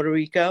in Puerto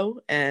Rico,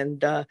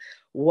 and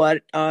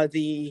what are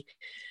the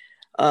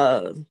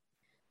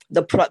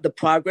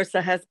progress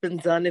that has been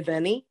done, if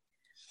any.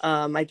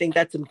 I think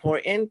that's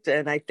important,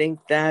 and I think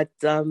that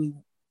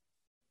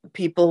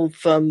people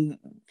from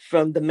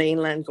the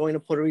mainland going to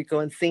Puerto Rico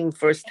and seeing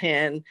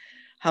firsthand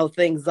how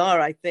things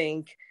are, I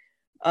think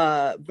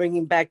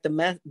bringing back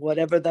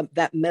whatever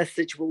that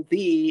message will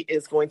be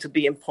is going to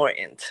be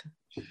important.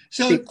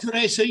 So,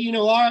 Teresa,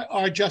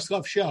 our Just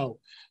Love show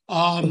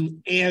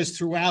airs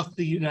throughout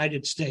the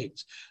United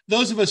States.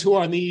 Those of us who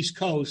are on the East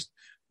Coast,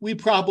 we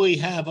probably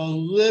have a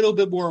little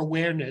bit more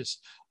awareness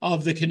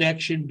of the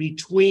connection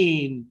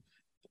between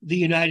the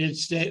United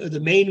States, or the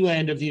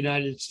mainland of the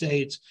United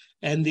States,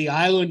 and the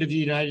island of the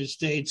United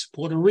States,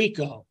 Puerto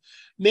Rico.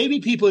 Maybe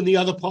people in the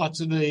other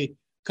parts of the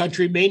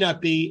country may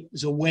not be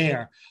as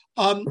aware.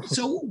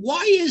 So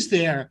why is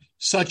there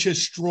such a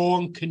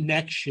strong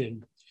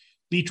connection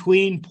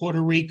between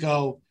Puerto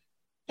Rico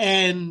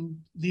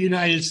and the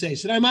United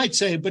States? And I might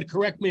say, but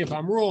correct me if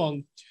I'm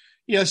wrong,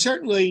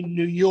 certainly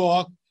New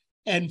York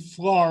and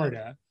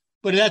Florida,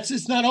 but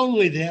it's not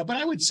only there, but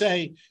I would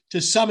say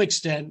to some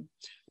extent,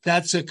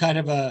 that's a kind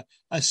of a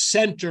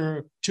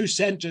center, two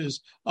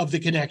centers of the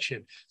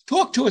connection.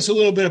 Talk to us a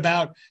little bit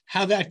about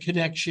how that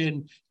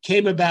connection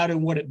came about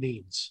and what it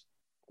means.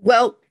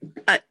 Well,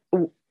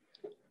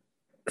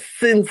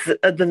 since the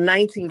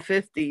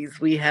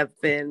 1950s, we have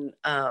been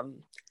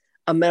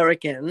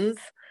Americans.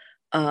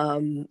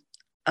 I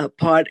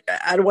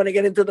don't want to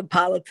get into the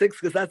politics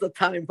because that's a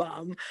time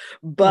bomb,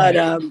 but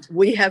right.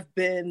 We have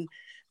been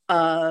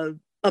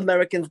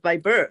Americans by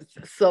birth.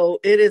 So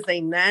it is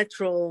a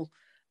natural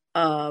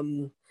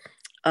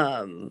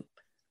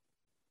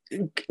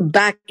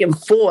back and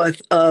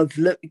forth of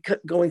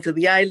going to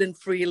the island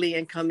freely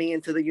and coming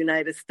into the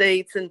United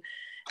States,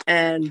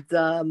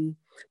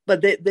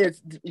 but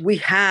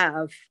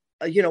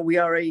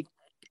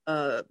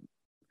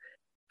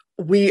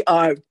we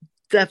are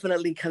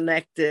definitely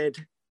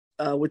connected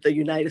with the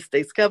United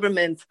States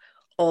government,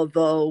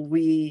 although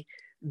we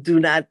do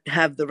not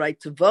have the right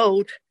to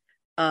vote,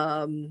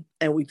 and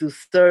we do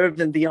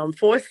serve in the armed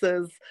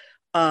forces.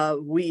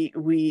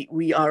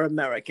 We are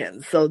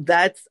Americans, so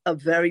that's a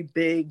very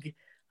big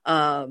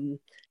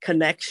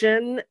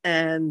connection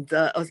and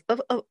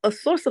a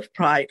source of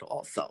pride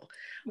also.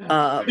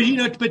 But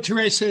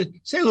Teresa,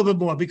 say a little bit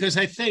more, because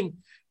I think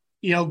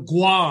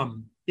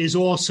Guam is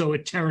also a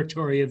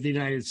territory of the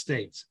United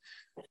States,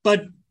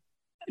 but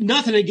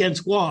nothing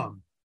against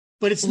Guam,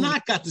 but it's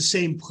not got the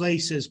same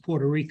place as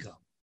Puerto Rico.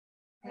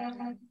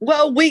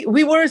 Well, we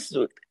were,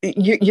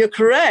 you're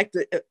correct,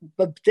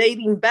 but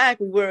dating back,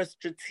 we were a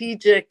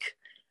strategic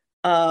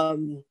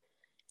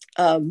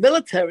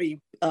military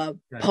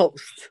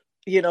post.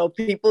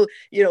 People,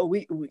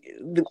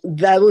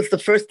 that was the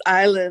first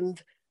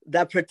island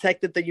that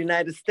protected the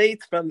United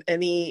States from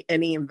any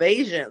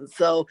invasion.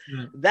 So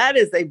that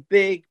is a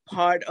big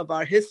part of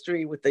our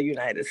history with the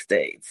United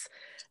States.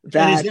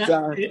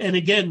 And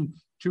again,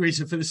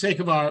 Teresa, for the sake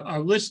of our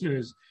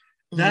listeners,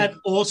 that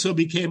also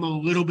became a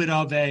little bit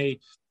of a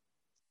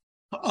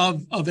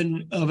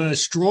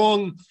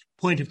strong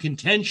point of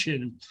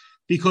contention,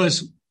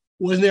 because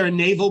wasn't there a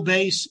naval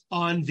base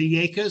on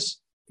Vieques,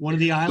 one of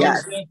the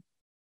islands? Yes,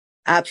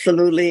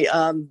 absolutely.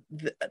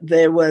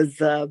 There was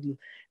a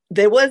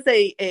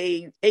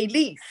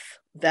lease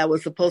that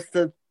was supposed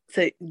to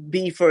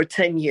be for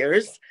 10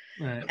 years,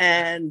 right.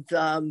 And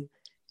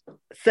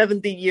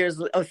 60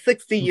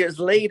 years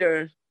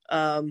later,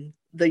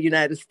 the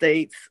United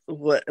States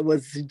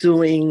was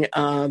doing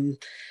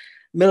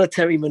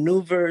military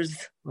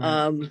maneuvers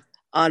on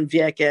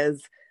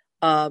Vieques.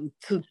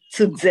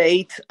 To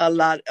date,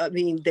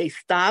 they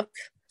stopped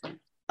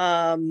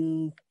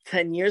 10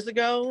 years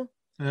ago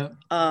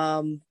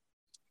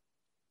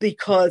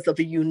because of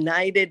a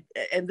united,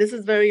 and this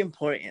is very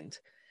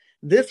important.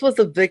 This was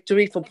a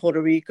victory for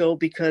Puerto Rico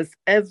because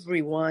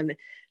everyone,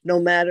 no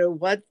matter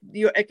what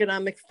your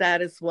economic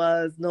status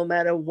was, no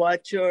matter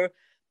what your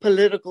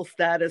political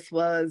status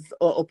was,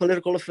 or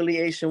political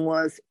affiliation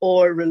was,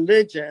 or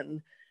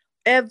religion,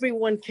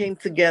 everyone came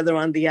together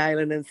on the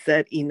island and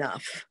said,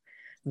 enough.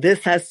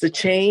 This has to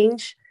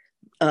change.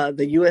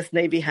 The U.S.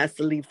 Navy has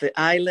to leave the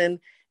island.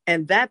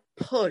 And that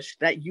push,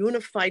 that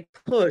unified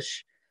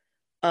push,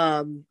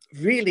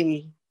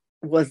 really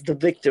was the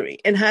victory.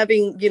 And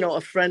having,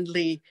 a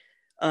friendly,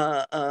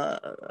 a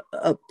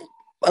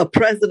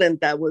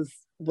president that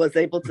was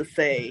able to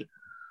say,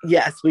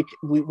 yes,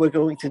 we're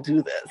going to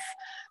do this.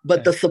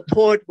 But the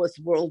support was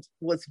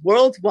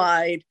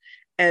worldwide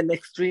and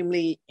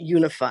extremely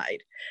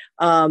unified.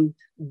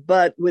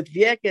 But with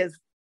Vieques,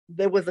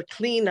 there was a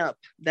cleanup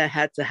that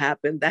had to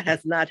happen. That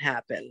has not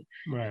happened.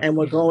 Right. And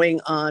we're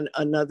going on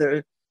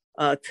another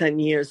 10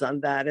 years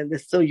on that. And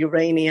there's still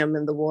uranium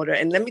in the water.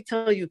 And let me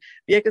tell you,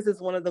 Vieques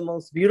is one of the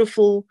most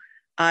beautiful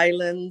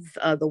islands.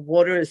 The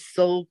water is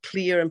so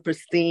clear and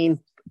pristine,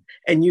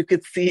 and you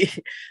could see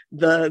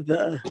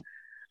the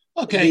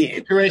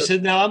Okay, Teresa.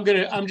 Now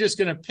I'm just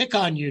gonna pick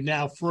on you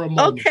now for a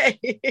moment.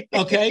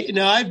 Okay.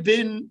 Now I've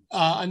been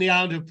on the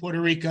island of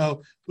Puerto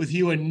Rico with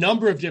you a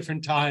number of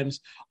different times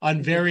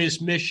on various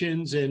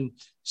missions and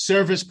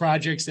service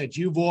projects that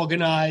you've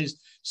organized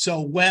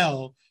so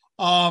well.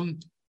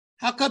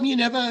 How come you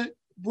never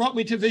brought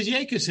me to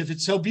Vieques if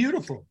it's so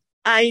beautiful?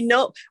 I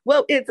know.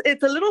 Well,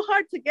 it's a little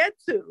hard to get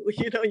to.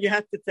 You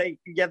have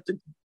to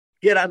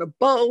get on a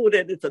boat,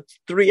 and it's a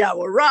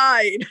 3-hour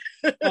ride.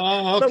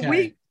 Oh,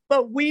 okay.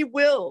 But we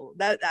will.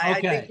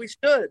 I think we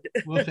should.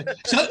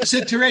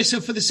 So Teresa,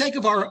 for the sake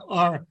of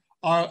our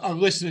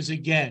listeners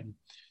again,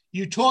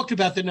 you talked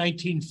about the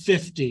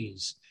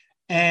 1950s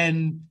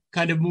and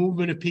kind of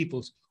movement of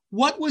peoples.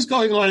 What was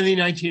going on in the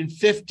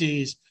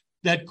 1950s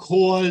that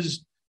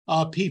caused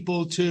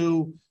people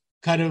to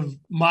kind of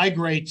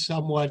migrate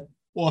somewhat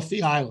off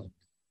the island?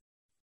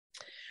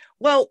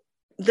 Well,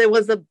 there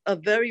was a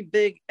very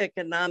big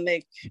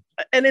economic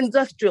and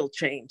industrial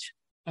change.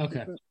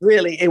 Okay.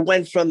 Really, it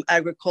went from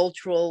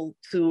agricultural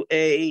to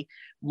a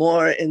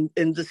more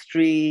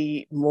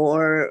industry,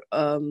 more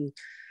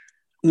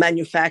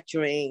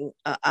manufacturing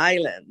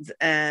island.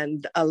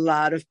 And a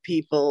lot of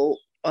people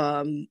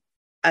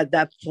at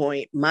that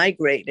point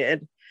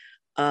migrated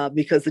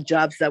because the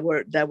jobs that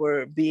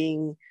were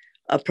being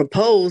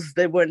proposed,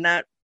 they were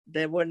not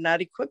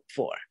equipped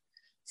for.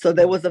 So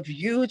there was a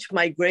huge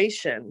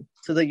migration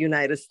to the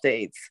United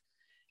States.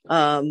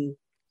 And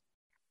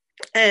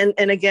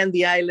again,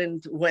 the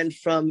island went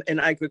from an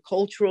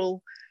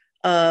agricultural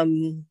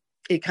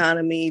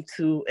economy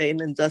to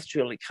an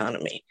industrial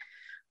economy.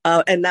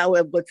 And now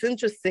what's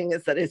interesting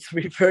is that it's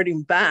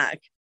reverting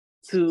back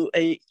to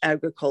a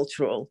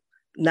agricultural.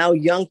 Now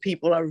young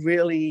people are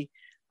really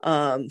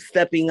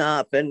stepping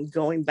up and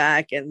going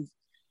back to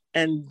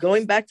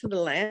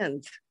the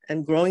land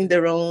and growing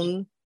their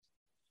own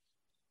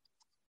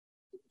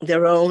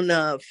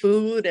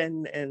food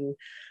and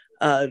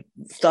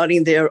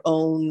starting their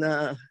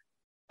own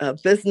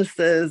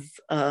businesses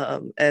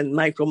and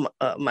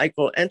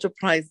micro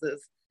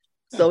enterprises.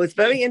 So it's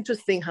very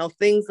interesting how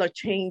things are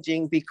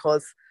changing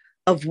because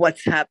of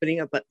what's happening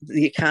about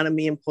the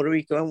economy in Puerto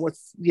Rico and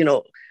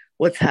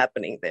what's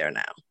happening there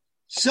now.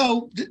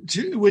 So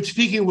we're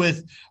speaking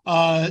with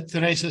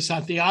Teresa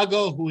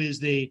Santiago, who is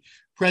the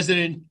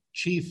President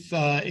Chief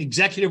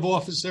Executive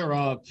Officer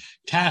of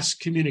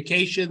Task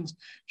Communications.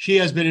 She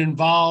has been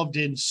involved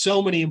in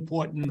so many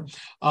important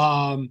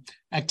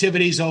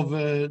activities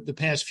over the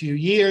past few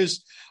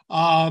years.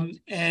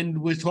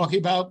 And we're talking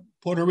about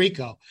Puerto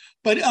Rico.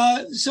 But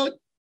so,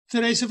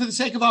 Teresa, for the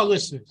sake of our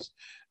listeners,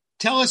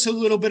 tell us a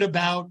little bit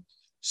about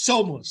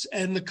SOMOS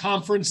and the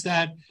conference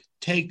that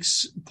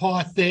takes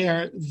part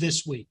there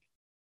this week.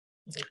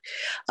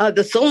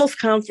 The SOMOS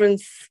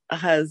conference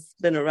has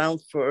been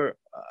around for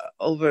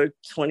over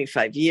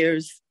 25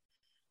 years.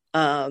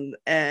 And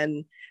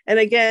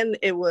again,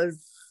 it was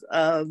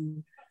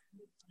an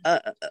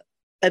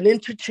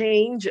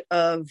interchange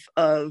of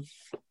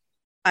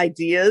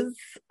ideas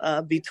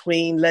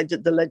between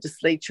the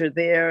legislature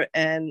there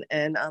and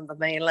on the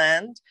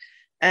mainland.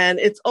 And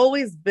it's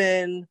always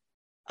been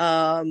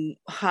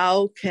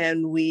how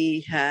can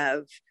we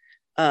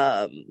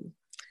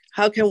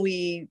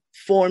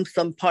form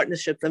some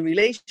partnerships and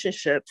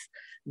relationships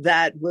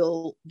that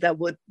would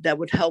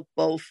help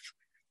both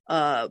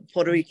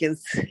Puerto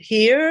Ricans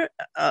here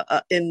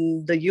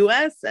in the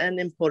U.S. and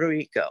in Puerto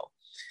Rico.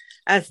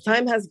 As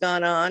time has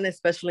gone on,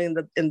 especially in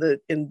the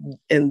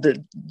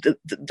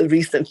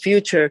recent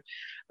future,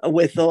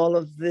 with all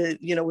of the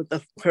with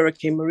the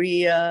Hurricane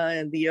Maria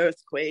and the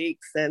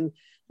earthquakes and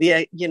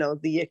the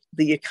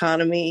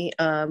economy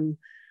in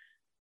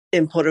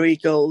Puerto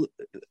Rico,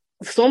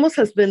 SOMOS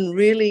has been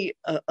really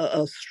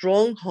a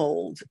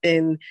stronghold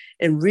in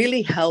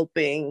really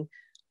helping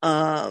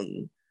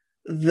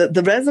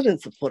the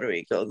residents of Puerto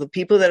Rico, the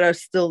people that are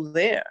still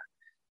there.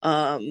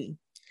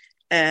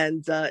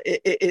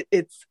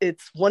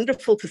 It's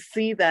wonderful to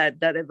see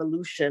that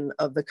evolution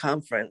of the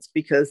conference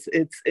because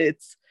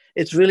it's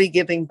really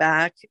giving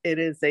back. It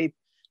is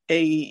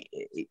a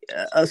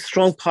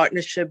strong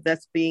partnership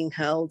that's being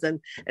held and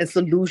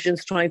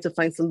solutions, trying to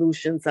find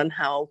solutions on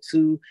how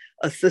to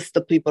assist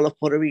the people of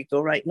Puerto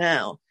Rico right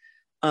now.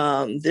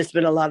 There's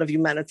been a lot of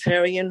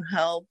humanitarian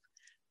help.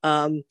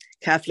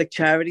 Catholic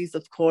Charities,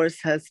 of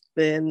course, has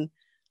been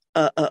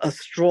a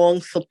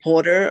strong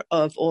supporter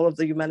of all of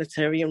the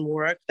humanitarian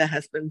work that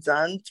has been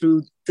done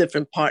through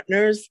different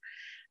partners.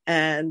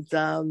 And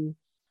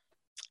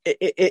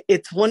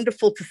it's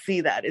wonderful to see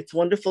that. It's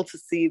wonderful to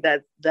see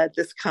that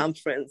this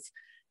conference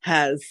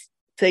has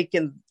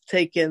taken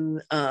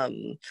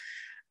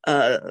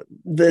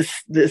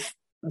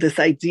this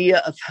idea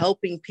of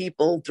helping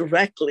people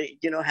directly,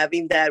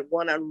 having that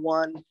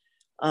one-on-one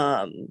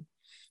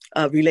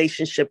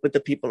relationship with the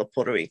people of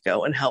Puerto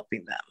Rico and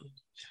helping them.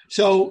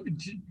 So,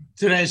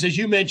 Teresa, as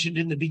you mentioned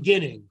in the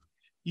beginning,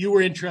 you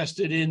were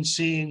interested in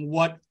seeing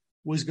what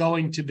was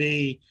going to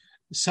be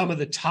some of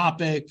the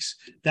topics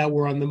that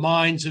were on the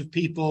minds of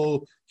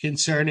people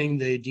concerning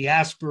the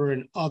diaspora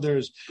and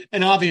others.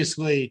 And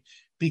obviously,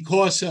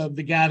 because of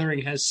the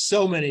gathering has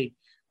so many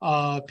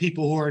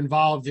people who are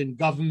involved in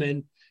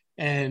government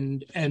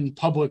and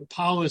public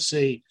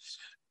policy,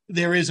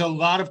 there is a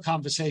lot of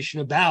conversation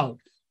about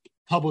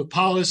public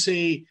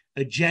policy,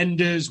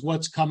 agendas,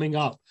 what's coming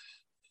up.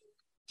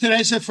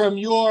 Teresa, from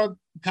your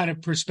kind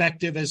of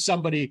perspective as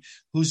somebody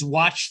who's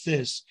watched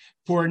this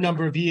for a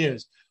number of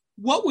years,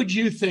 what would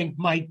you think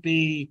might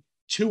be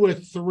 2 or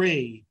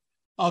 3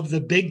 of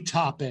the big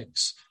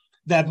topics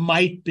that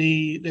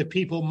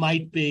people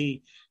might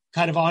be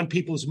kind of on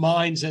people's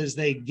minds as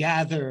they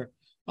gather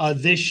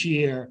this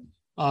year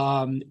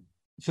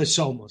for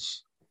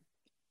Somos?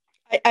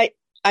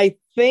 I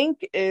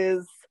think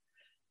is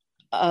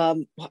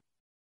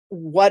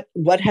what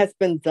has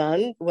been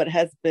done,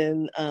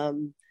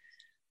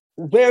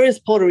 where is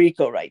Puerto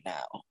Rico right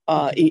now?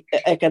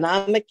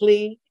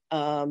 Economically,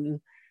 how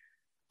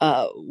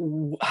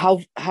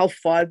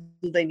far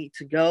do they need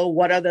to go?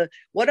 What are the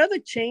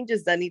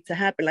changes that need to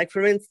happen? Like,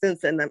 for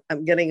instance, and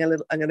I'm going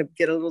to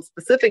get a little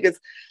specific, is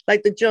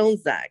like the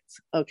Jones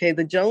Act. Okay,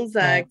 the Jones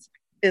Act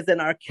is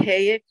an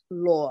archaic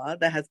law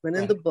that has been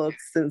in the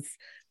books since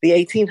the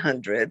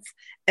 1800s,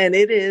 and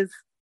it is,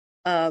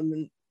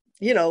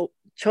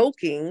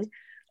 choking.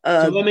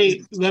 So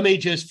let me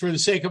just, for the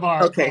sake of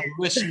our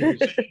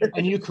listeners,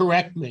 and you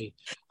correct me.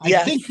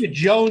 I think the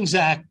Jones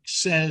Act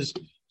says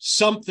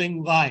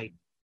something like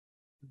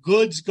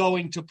goods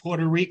going to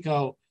Puerto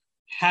Rico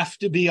have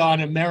to be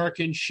on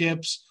American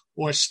ships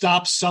or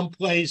stop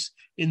someplace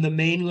in the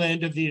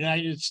mainland of the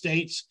United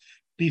States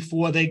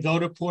before they go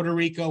to Puerto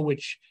Rico,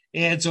 which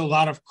adds a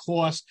lot of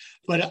cost.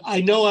 But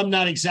I know I'm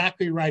not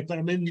exactly right, but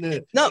I'm in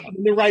the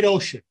right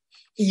ocean.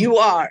 You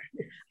are.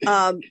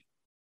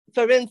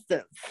 For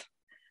instance,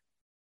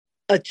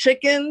 a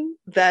chicken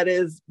that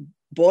is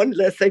born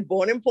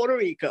in Puerto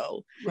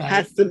Rico,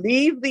 has to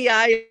leave the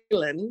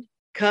island,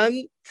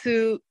 come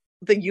to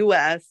the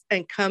U.S.,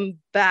 and come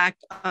back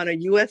on a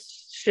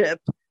U.S.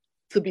 ship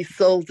to be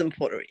sold in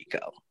Puerto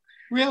Rico.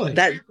 Really?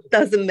 That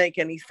doesn't make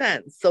any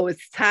sense. So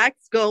it's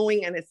tax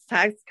going and it's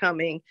tax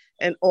coming,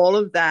 and all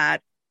of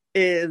that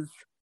is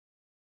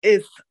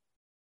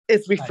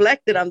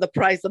reflected on the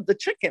price of the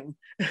chicken.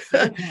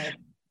 Okay.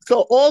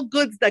 So all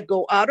goods that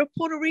go out of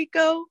Puerto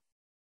Rico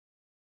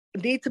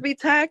need to be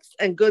taxed,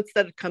 and goods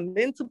that come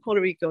into Puerto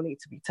Rico need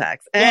to be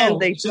taxed. And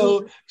they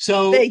do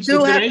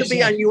have to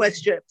be on U.S.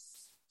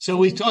 ships. So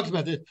we talked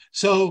about this.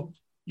 So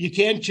you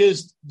can't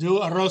just do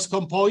arroz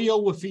con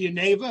pollo for your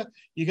neighbor.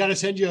 You got to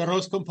send your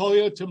arroz con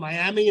pollo to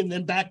Miami and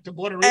then back to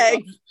Puerto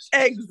Rico.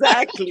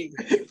 Exactly.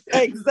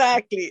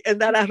 Exactly.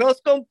 And that arroz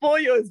con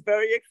pollo is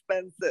very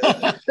expensive.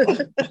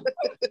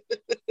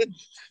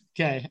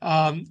 Okay.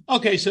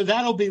 Okay. So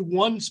that'll be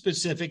one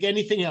specific.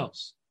 Anything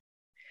else?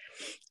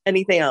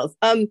 Anything else?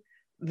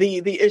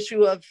 The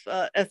issue of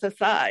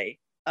SSI.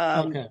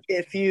 Okay.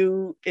 If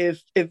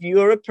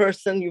you're a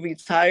person, you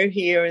retire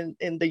here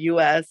in the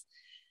U.S.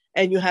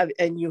 and you have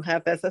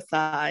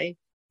SSI,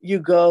 you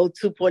go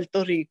to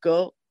Puerto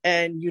Rico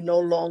and you no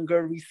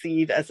longer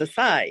receive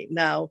SSI.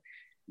 Now,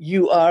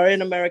 you are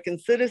an American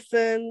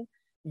citizen.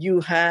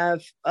 You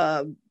have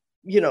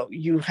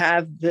you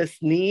have this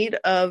need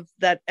of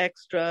that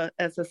extra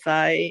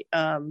SSI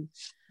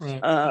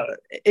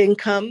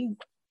income.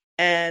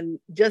 And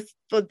just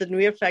for the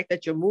mere fact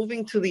that you're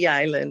moving to the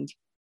island,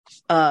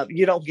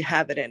 you don't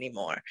have it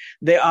anymore.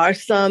 There are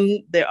some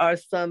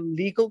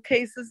legal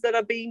cases that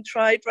are being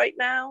tried right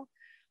now.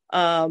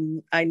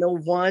 I know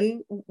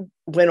one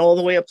went all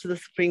the way up to the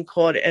Supreme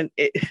Court, and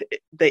it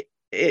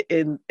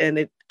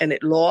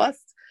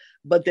lost.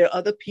 But there are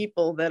other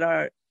people that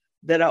are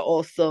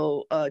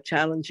also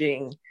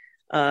challenging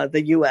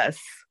the U.S.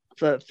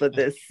 for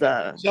this.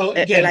 So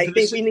again, and I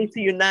think we need to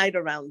unite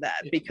around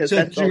that, because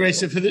that's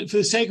Teresa, for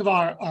the sake of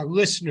our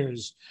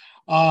listeners,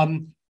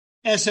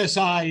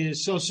 SSI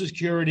is Social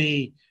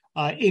Security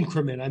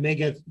increment. I may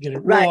get it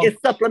wrong. Right.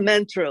 It's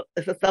supplemental.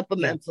 It's a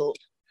supplemental.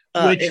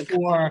 Which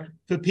for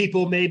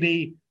people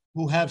maybe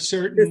who have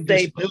certain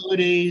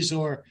disabilities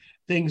or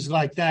things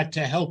like that,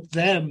 to help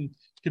them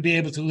to be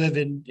able to live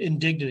in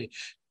dignity.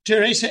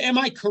 Teresa, am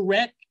I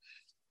correct?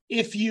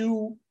 If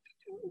you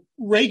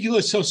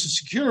regular Social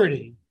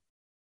Security,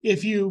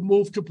 if you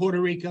move to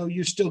Puerto Rico,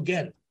 you still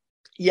get it.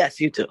 Yes,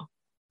 you do.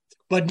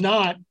 But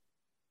not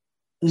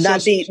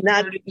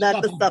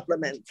the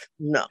supplement.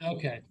 No.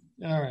 Okay.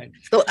 All right.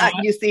 So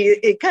you see,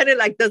 it kind of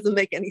like doesn't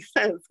make any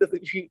sense, because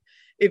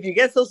if you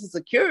get Social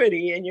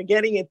Security and you're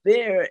getting it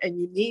there, and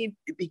you need,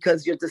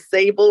 because you're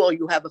disabled or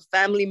you have a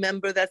family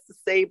member that's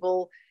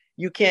disabled,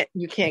 you can't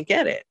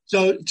get it.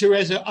 So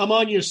Teresa, I'm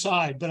on your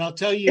side, but I'll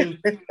tell you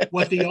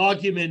what the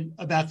argument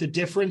about the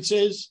difference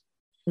is.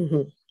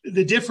 Mm-hmm.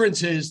 The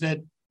difference is that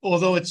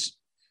although it's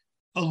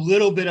a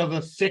little bit of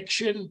a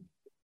fiction,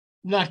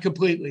 not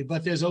completely,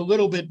 but there's a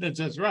little bit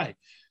that's right.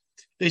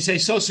 they say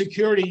Social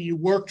Security you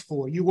worked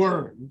for, you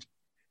earned,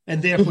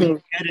 and therefore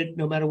you get it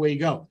no matter where you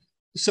go.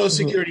 Social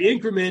Security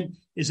increment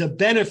is a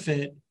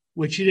benefit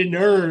which you didn't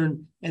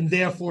earn, and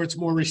therefore it's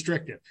more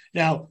restrictive.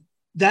 Now,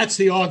 that's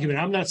the argument.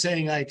 I'm not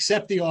saying I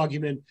accept the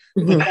argument,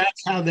 but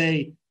that's how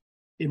they,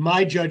 in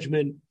my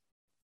judgment,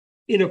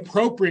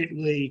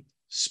 inappropriately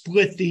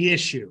split the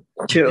issue.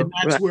 True, and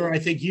that's where I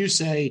think you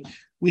say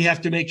we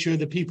have to make sure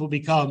that people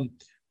become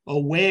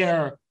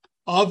aware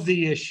of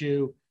the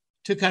issue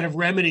to kind of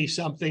remedy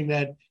something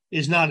that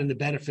is not in the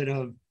benefit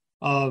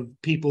of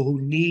people who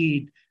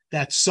need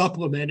that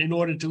supplement in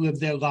order to live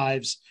their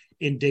lives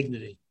in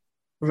dignity.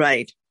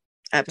 Right.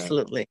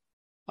 Absolutely.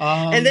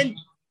 Okay. And then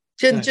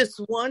just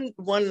one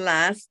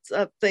last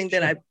thing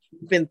that I've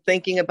been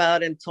thinking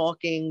about and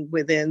talking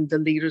within the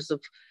leaders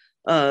of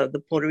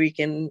the Puerto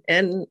Rican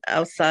and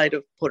outside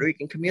of Puerto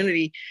Rican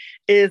community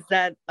is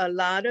that a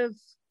lot of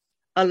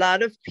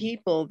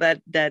people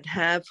that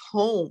have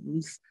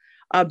homes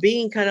are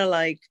being kind of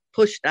like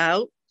pushed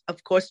out,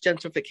 of course,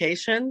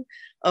 gentrification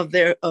of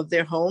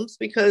their homes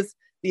because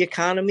the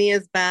economy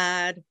is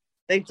bad.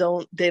 They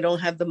don't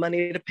have the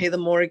money to pay the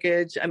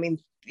mortgage. I mean,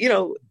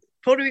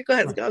 Puerto Rico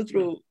has gone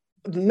through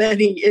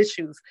many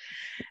issues,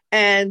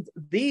 and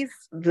they're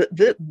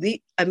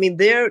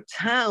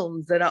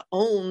towns that are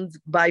owned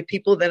by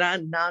people that are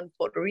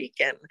non-Puerto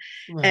Rican,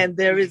 and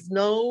there is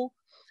no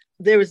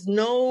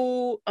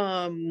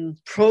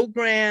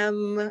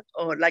program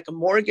or like a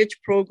mortgage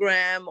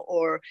program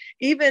or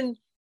even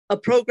a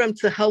program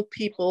to help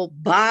people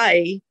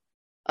buy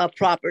a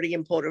property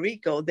in Puerto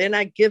Rico. They're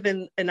not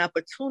given an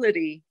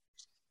opportunity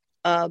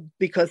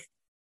because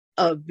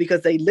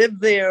they live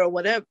there or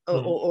whatever,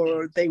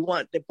 or they're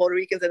Puerto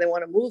Ricans and they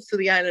want to move to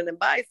the island and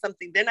buy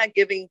something. They're not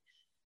giving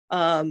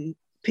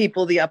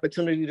people the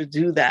opportunity to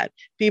do that.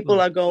 People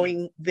are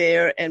going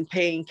there and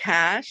paying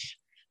cash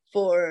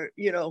for,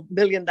 $1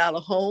 million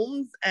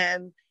homes,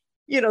 and,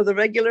 the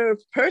regular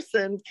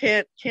person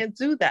can't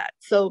do that.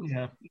 So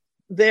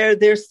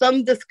there's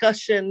some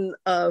discussion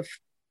of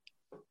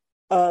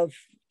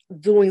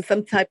doing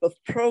some type of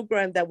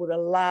program that would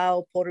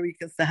allow Puerto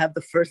Ricans to have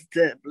the first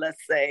dib,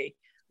 let's say,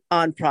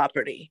 on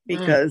property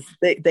because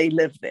they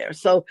live there.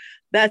 So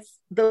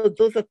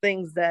those are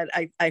things that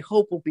I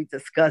hope will be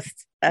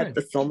discussed at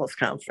the Somos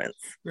conference.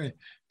 Right.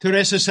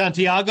 Teresa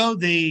Santiago,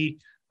 the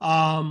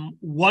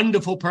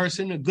wonderful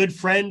person, a good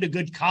friend, a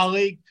good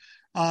colleague,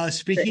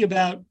 speaking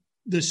about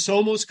the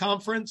Somos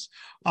conference.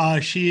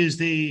 She is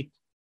the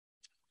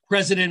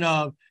president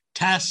of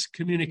Task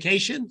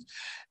Communications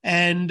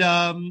and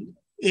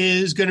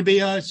is going to be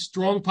a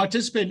strong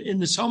participant in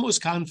the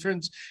Somos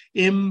conference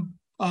in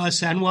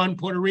San Juan,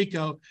 Puerto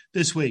Rico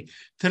this week.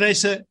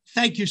 Teresa,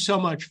 thank you so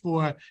much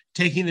for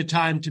taking the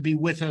time to be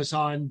with us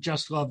on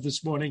Just Love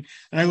this morning.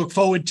 And I look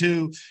forward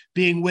to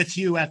being with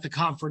you at the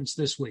conference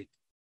this week.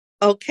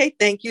 Okay,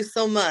 thank you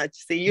so much.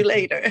 See you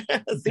later.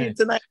 See you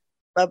tonight.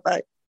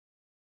 Bye-bye.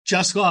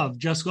 Just love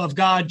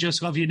God,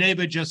 just love your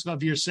neighbor, just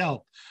love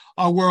yourself.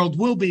 Our world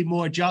will be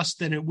more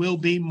just and it will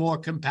be more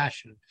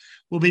compassionate.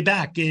 We'll be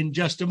back in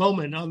just a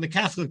moment on the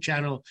Catholic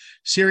channel,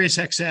 Sirius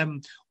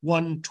XM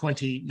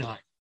 129.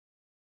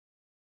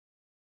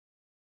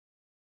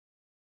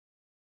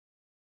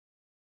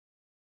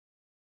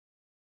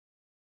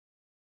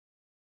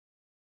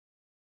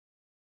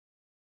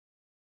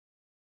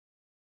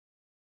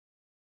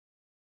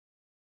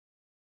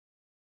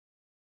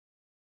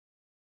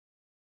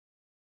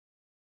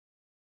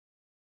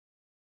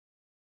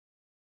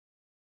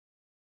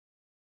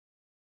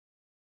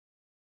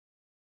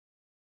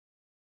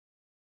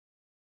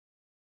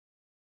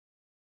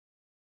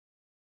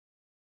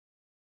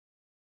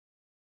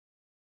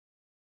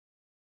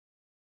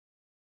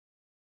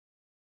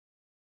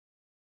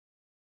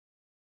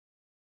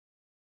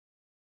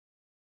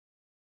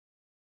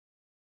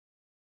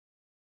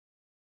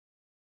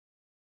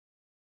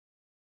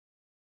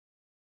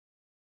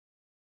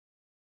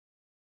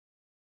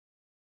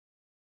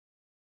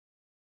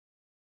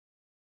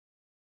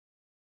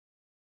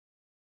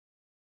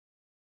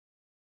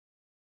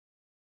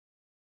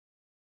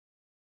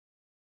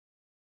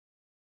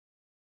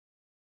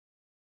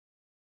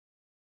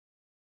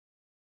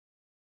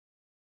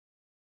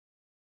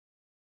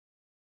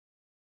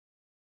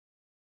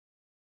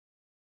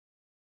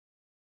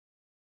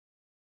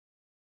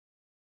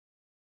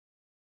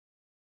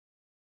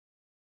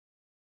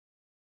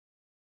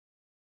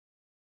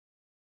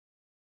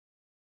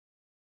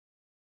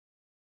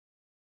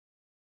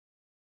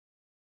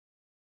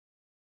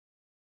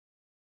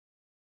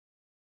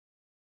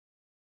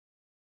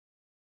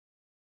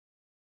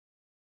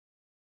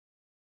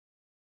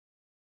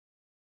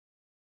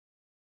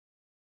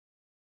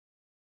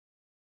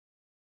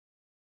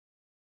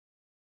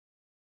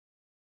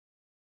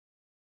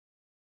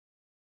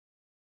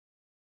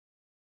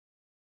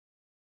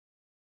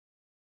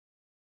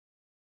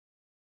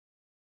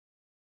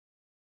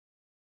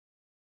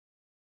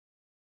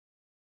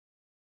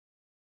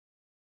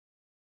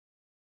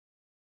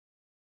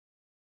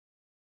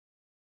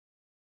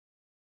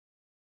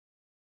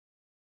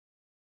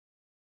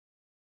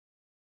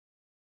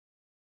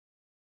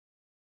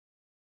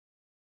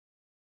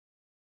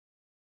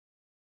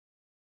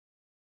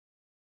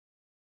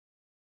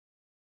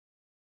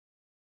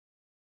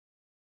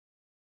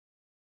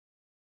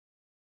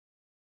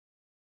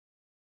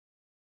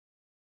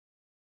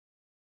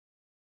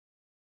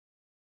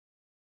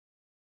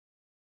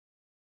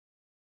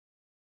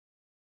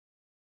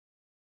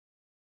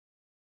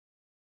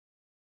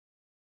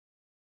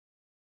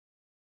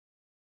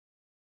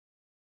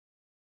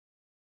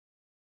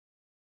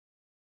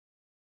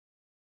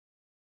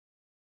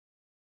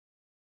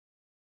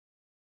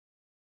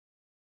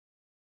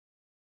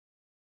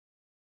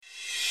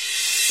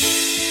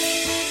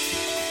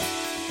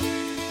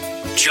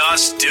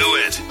 Just do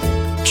it.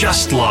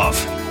 Just love.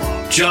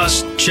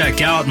 Just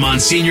check out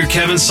Monsignor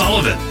Kevin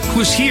Sullivan,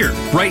 who's here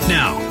right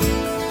now.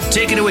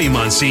 Take it away,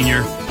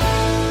 Monsignor.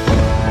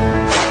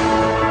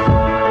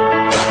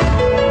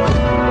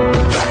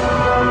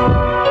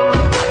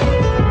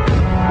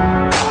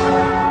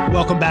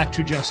 Welcome back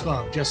to Just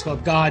Love. Just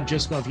love God,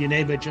 just love your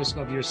neighbor, just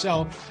love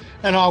yourself,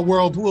 and our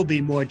world will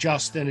be more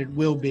just and it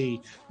will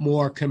be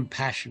more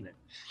compassionate.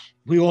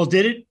 If we all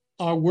did it,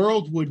 our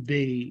world would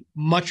be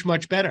much,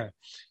 much better.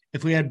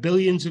 If we had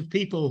billions of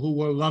people who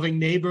were loving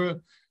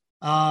neighbor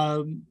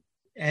and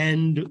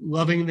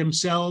loving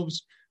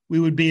themselves, we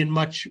would be in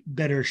much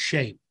better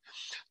shape.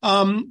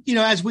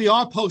 As we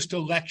are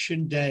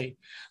post-election day,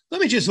 let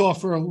me just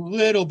offer a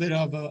little bit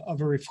of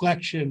a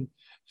reflection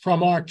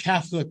from our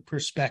Catholic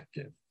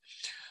perspective.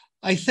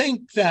 I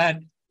think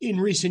that in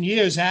recent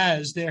years,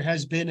 as there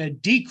has been a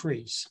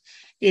decrease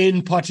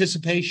in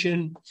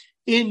participation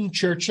in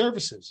church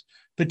services,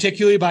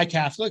 particularly by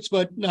Catholics,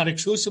 but not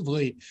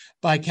exclusively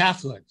by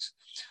Catholics,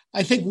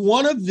 I think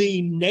one of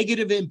the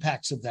negative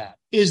impacts of that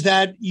is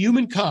that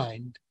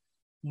humankind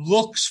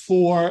looks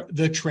for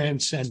the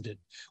transcendent.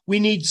 We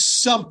need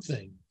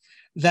something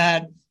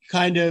that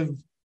kind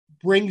of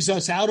brings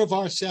us out of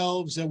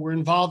ourselves, that we're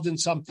involved in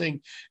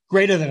something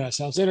greater than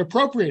ourselves. And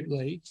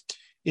appropriately,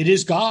 it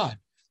is God.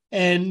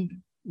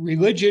 And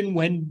religion,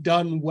 when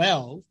done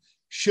well,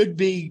 should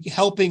be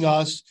helping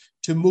us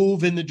to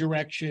move in the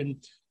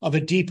direction of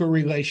a deeper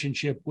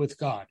relationship with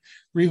God.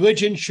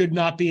 Religion should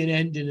not be an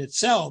end in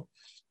itself,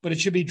 but it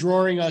should be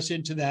drawing us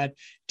into that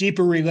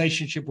deeper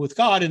relationship with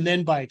God, and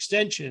then by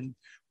extension,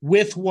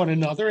 with one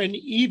another and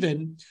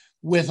even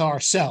with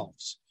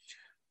ourselves.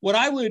 What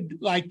I would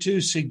like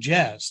to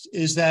suggest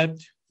is that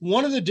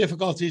one of the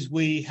difficulties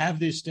we have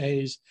these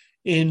days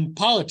in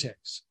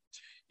politics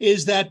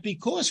is that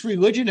because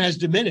religion has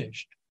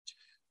diminished,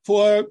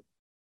 for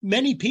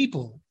many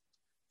people,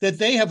 that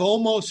they have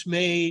almost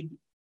made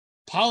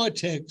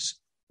politics,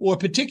 or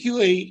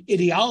particularly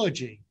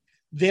ideology,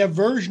 their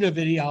version of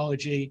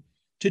ideology,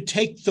 to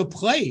take the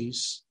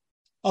place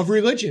of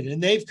religion.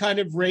 And they've kind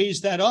of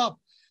raised that up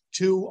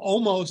to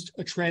almost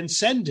a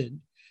transcendent.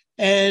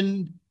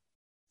 And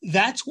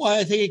that's why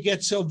I think it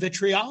gets so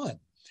vitriolic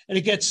and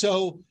it gets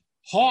so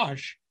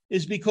harsh,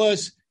 is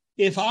because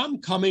if I'm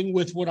coming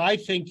with what I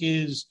think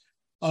is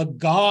a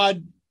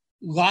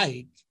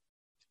God-like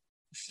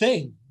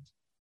thing,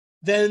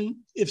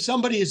 then if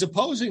somebody is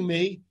opposing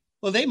me,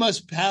 well, they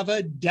must have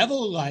a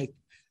devil-like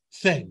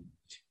thing.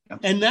 Yeah.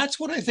 And that's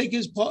what I think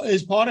is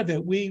part of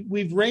it.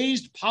 We've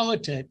raised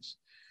politics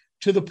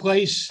to the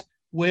place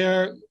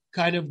where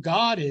kind of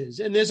God is.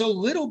 And there's a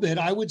little bit,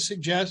 I would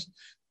suggest,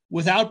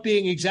 without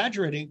being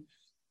exaggerating,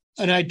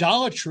 an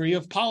idolatry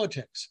of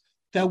politics,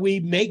 that we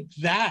make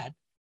that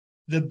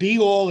the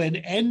be-all and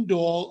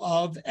end-all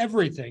of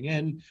everything.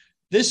 And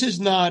this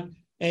is not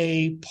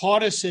a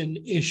partisan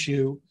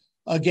issue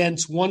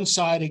against one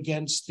side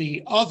against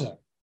the other,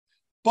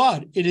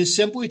 but it is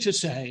simply to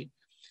say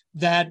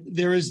that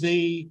there is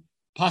the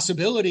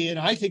possibility, and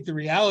I think the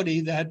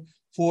reality, that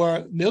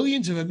for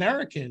millions of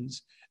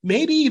Americans,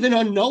 maybe even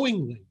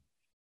unknowingly,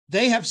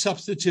 they have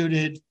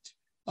substituted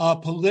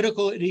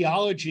political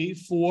ideology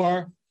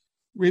for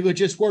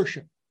religious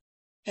worship.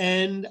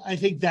 And I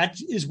think that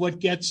is what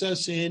gets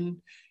us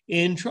in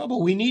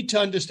trouble. We need to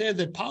understand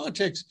that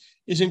politics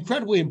is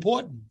incredibly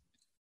important,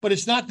 but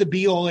it's not the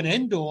be-all and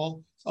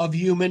end-all of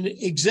human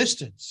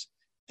existence.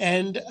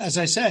 And as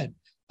I said,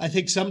 I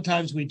think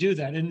sometimes we do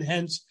that. And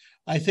hence,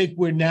 I think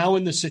we're now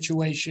in the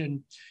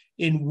situation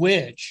in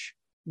which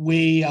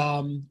we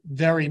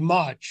very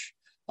much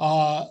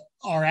are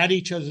at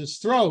each other's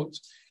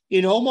throats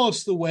in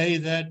almost the way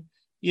that,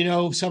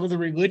 some of the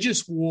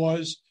religious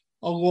wars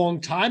a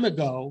long time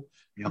ago,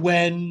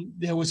 when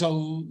there was a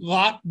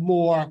lot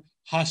more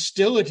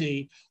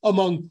hostility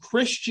among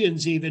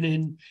Christians,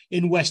 even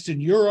in Western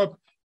Europe,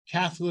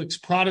 Catholics,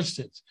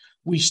 Protestants.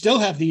 We still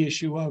have the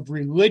issue of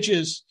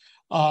religious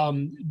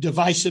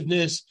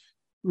divisiveness,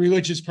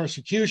 religious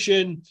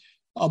persecution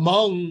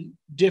among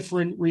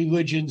different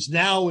religions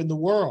now in the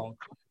world.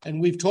 And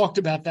we've talked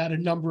about that a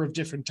number of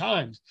different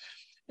times.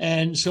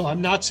 And so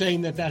I'm not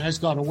saying that has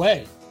gone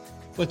away.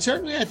 But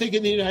certainly I think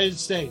in the United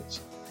States,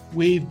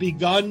 we've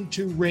begun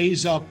to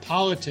raise up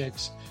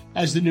politics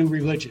as the new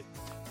religion.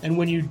 And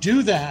when you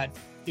do that,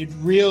 it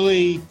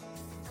really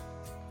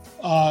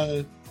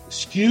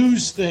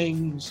skews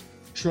things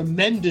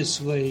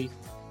tremendously,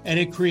 and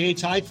it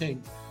creates, I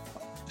think,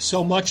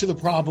 so much of the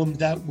problem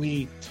that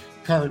we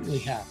currently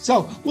have.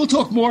 So we'll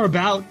talk more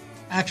about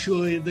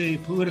actually the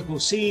political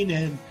scene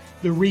and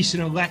the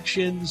recent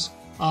elections.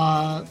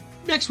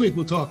 Next week,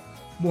 we'll talk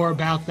more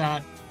about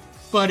that.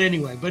 But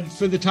anyway,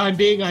 for the time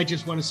being, I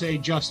just want to say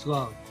just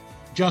love.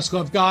 Just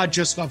love God,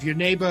 just love your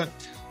neighbor.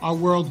 Our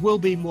world will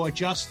be more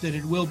just and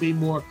it will be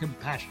more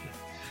compassionate.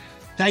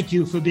 Thank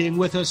you for being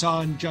with us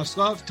on Just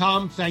Love.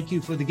 Tom, thank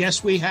you for the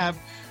guests we have.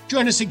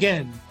 Join us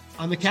again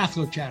on the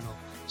Catholic Channel,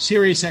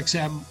 Sirius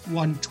XM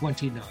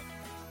 129.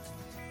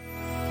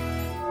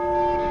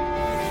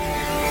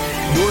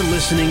 You're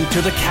listening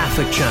to the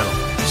Catholic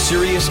Channel.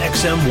 Sirius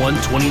XM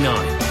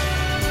 129.